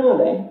what? What are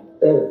they?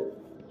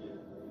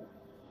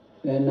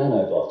 They're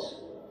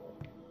nanobots.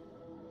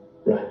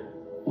 Right.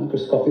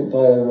 Microscopic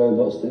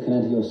biorobots that can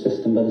enter your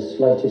system by the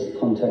slightest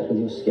contact with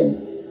your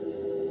skin.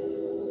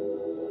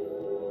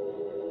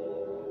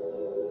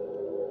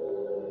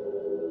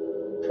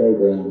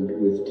 Programmed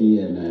with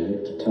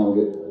DNA to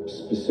target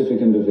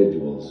specific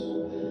individuals.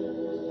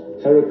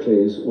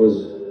 Heracles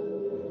was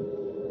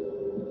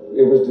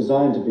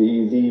designed to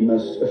be the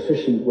most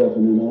efficient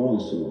weapon in our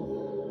arsenal,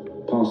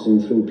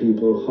 passing through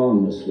people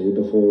harmlessly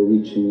before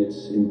reaching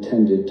its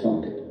intended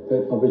target.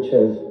 But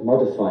Obrachev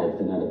modified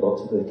the nanobots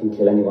so that they can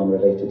kill anyone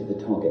related to the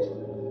target.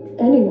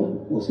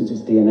 Anyone? Well, since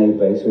it's DNA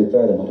based with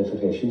further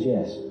modifications,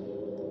 yes.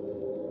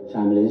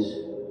 Families,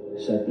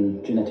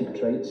 certain genetic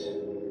traits,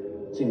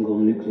 single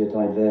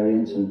nucleotide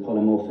variants and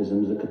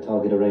polymorphisms that could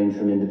target a range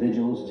from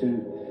individuals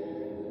to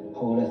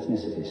whole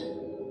ethnicities.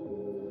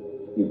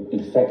 You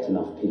infect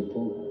enough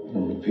people,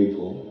 and the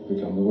people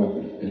become the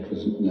weapon. It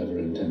was never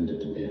intended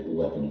to be a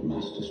weapon of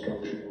mass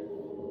destruction.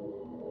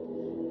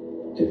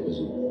 it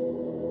wasn't.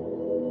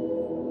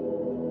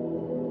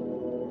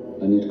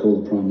 I need to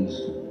call the Prime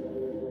Minister.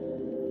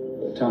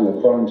 Tana,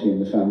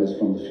 quarantine the families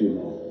from the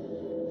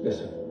funeral. Yes,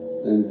 sir.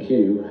 And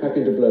Q, hack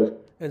into blow.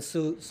 And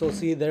so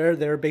see,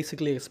 they're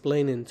basically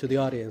explaining to the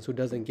audience who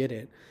doesn't get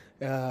it.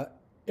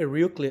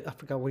 Heracles, I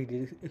forgot what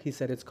he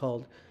said it's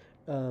called.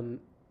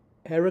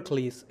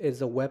 Heracles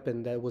is a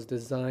weapon that was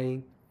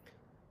designed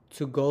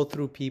to go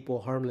through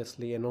people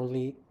harmlessly and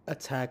only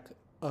attack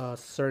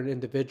certain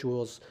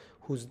individuals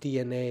whose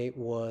DNA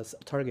was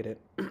targeted.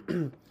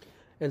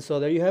 And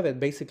so there you have it.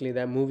 Basically,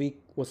 that movie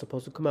was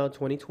supposed to come out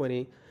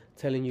 2020,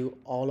 telling you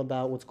all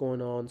about what's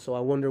going on. So I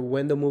wonder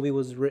when the movie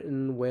was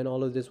written, when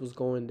all of this was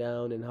going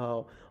down, and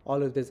how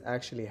all of this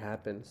actually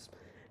happens.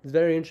 It's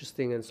very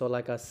interesting. And so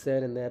like I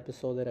said in the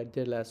episode that I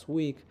did last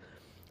week,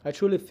 I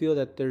truly feel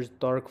that there's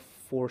dark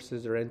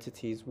forces or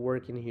entities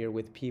working here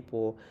with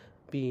people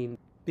being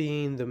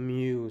being the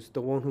muse,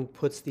 the one who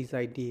puts these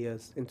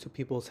ideas into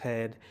people's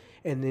head,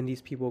 and then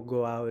these people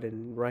go out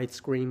and write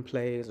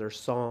screenplays or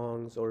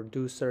songs or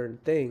do certain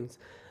things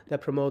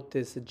that promote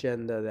this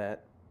agenda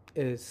that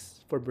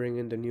is for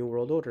bringing the new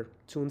world order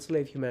to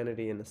enslave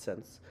humanity in a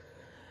sense.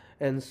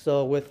 And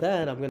so with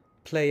that, I'm gonna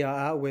play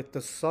out with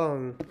the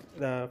song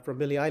from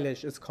Billie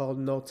Eilish. It's called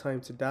 "No Time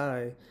to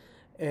Die,"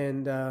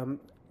 and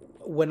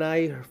when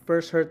I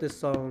first heard this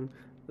song,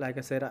 like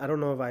I said, I don't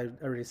know if I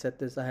already said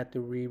this. I had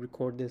to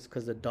re-record this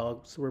because the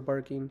dogs were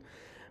barking.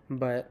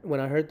 But when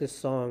I heard this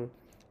song,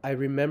 I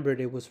remembered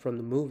it was from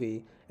the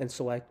movie, and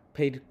so I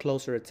paid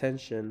closer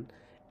attention.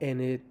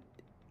 And it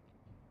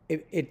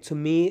to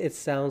me, it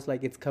sounds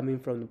like it's coming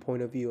from the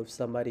point of view of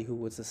somebody who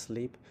was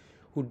asleep,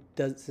 who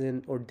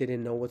doesn't or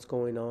didn't know what's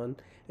going on,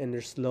 and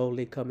they're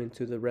slowly coming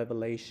to the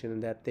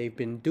revelation that they've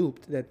been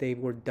duped, that they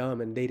were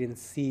dumb, and they didn't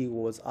see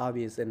what was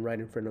obvious and right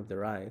in front of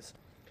their eyes.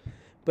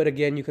 But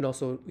again, you can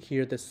also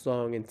hear this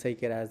song and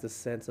take it as the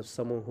sense of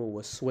someone who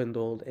was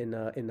swindled in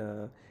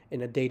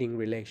a dating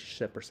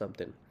relationship or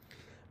something.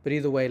 But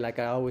either way, like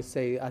I always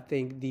say, I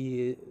think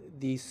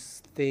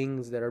these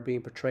things that are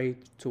being portrayed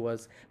to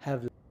us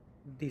have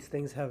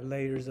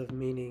layers of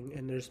meaning,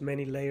 and there's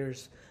many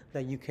layers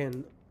that you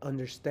can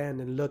understand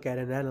and look at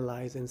and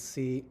analyze and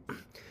see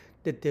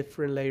the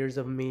different layers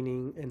of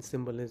meaning and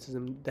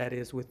symbolism that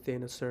is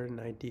within a certain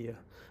idea.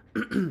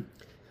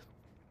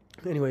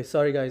 Anyway,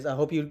 sorry guys. I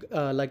hope you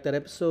liked that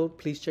episode.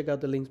 Please check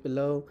out the links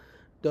below.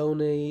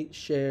 Donate,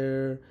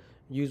 share,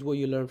 use what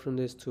you learn from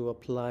this to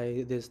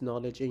apply this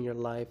knowledge in your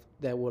life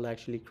that will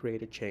actually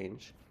create a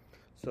change.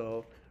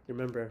 So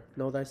remember,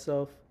 know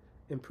thyself,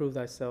 improve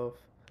thyself,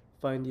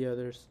 find the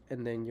others,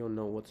 and then you'll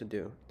know what to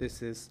do.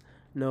 This is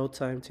No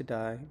Time to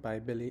Die by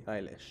Billie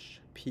Eilish.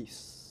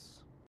 Peace.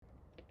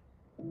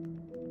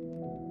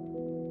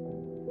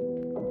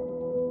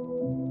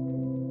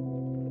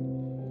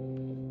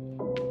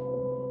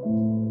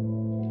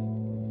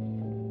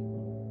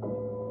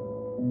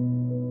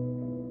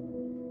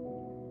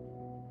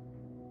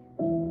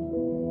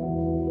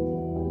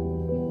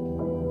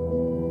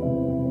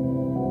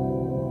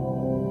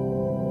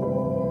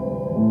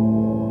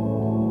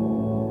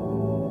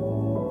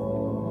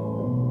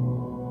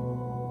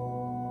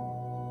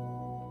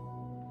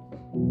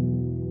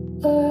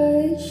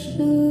 I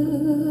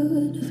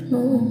should have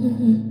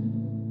known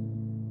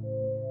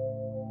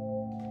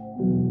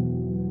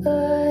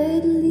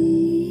I'd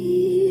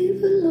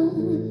leave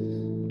alone.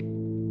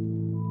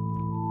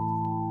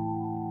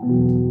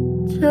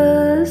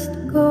 Just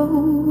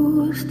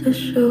goes to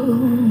show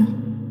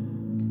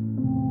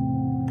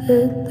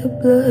that the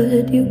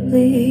blood you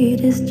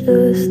bleed is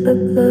just the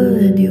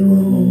blood you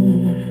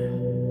own.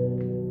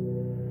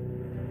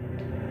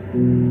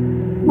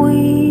 We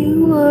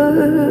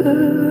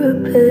were a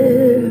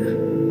pair,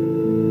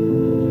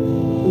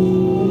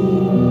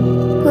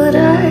 but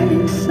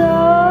I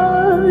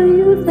saw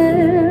you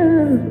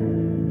there.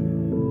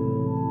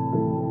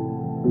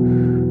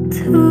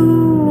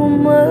 Too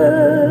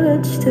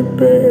much to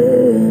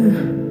bear.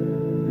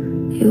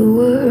 You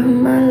were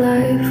my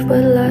life,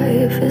 but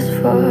life is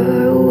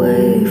far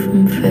away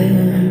from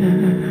fair.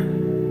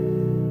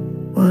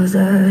 Was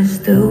I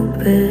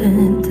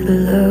stupid to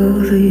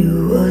love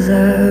you? Was I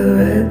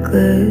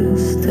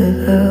reckless to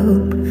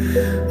help?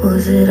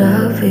 Was it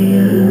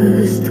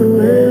obvious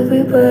to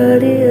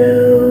everybody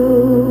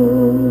else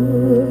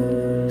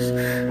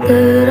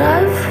that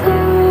I've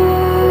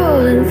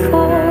fallen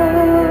for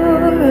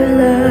a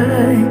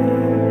lie?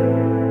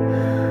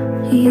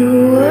 You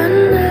were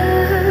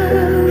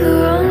never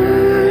on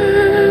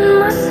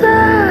my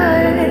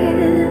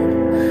side.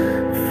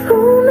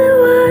 Fool me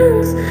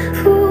once,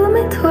 fool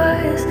me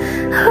twice.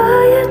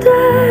 Higher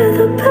death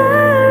or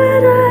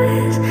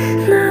paradise.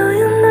 Now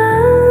you'll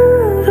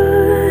never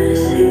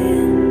see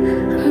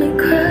me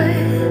cry.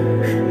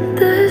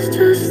 There's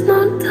just no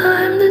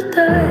time to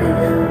die.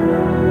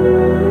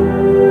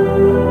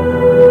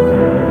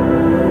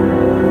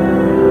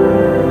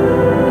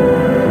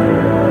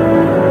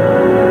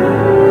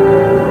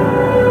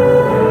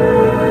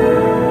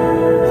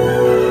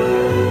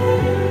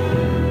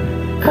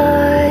 I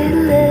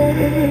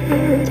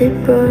let it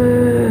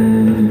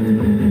burn.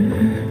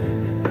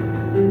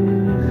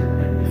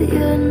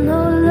 You're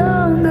no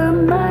longer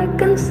my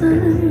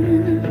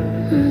concern.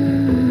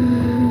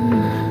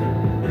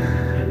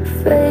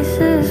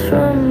 Faces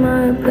from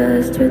my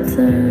past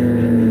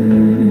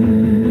return.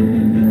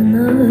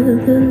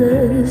 Another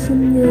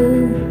lesson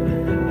yet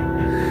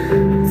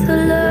to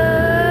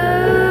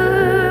learn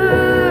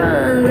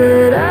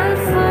that I'd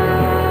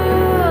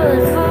fall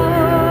for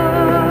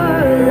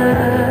a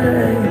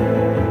lie.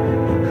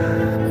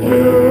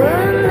 You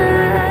were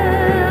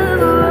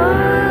never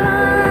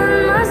on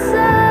my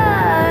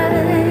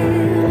side.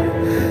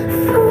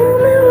 Fool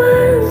me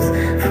once,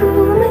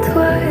 fool me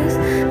twice.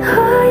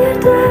 Higher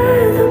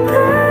death or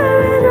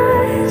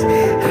paradise.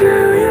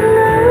 Now you'll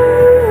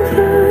never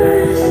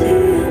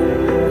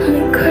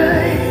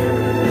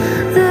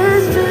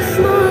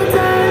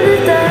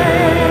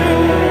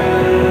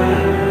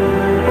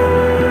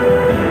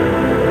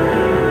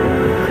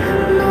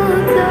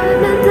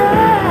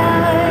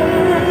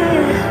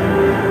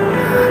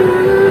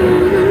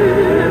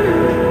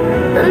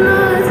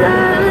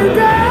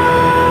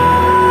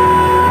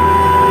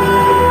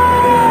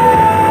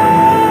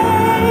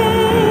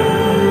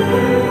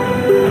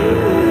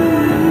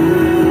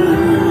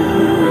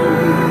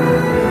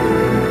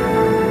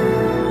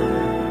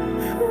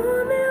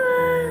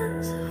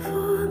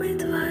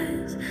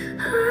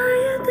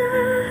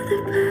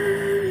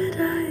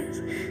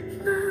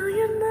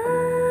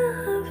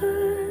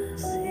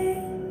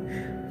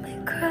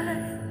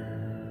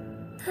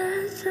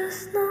There's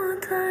just no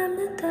time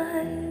to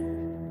die.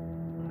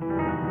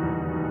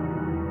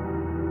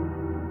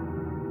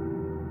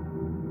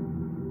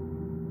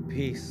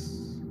 Peace.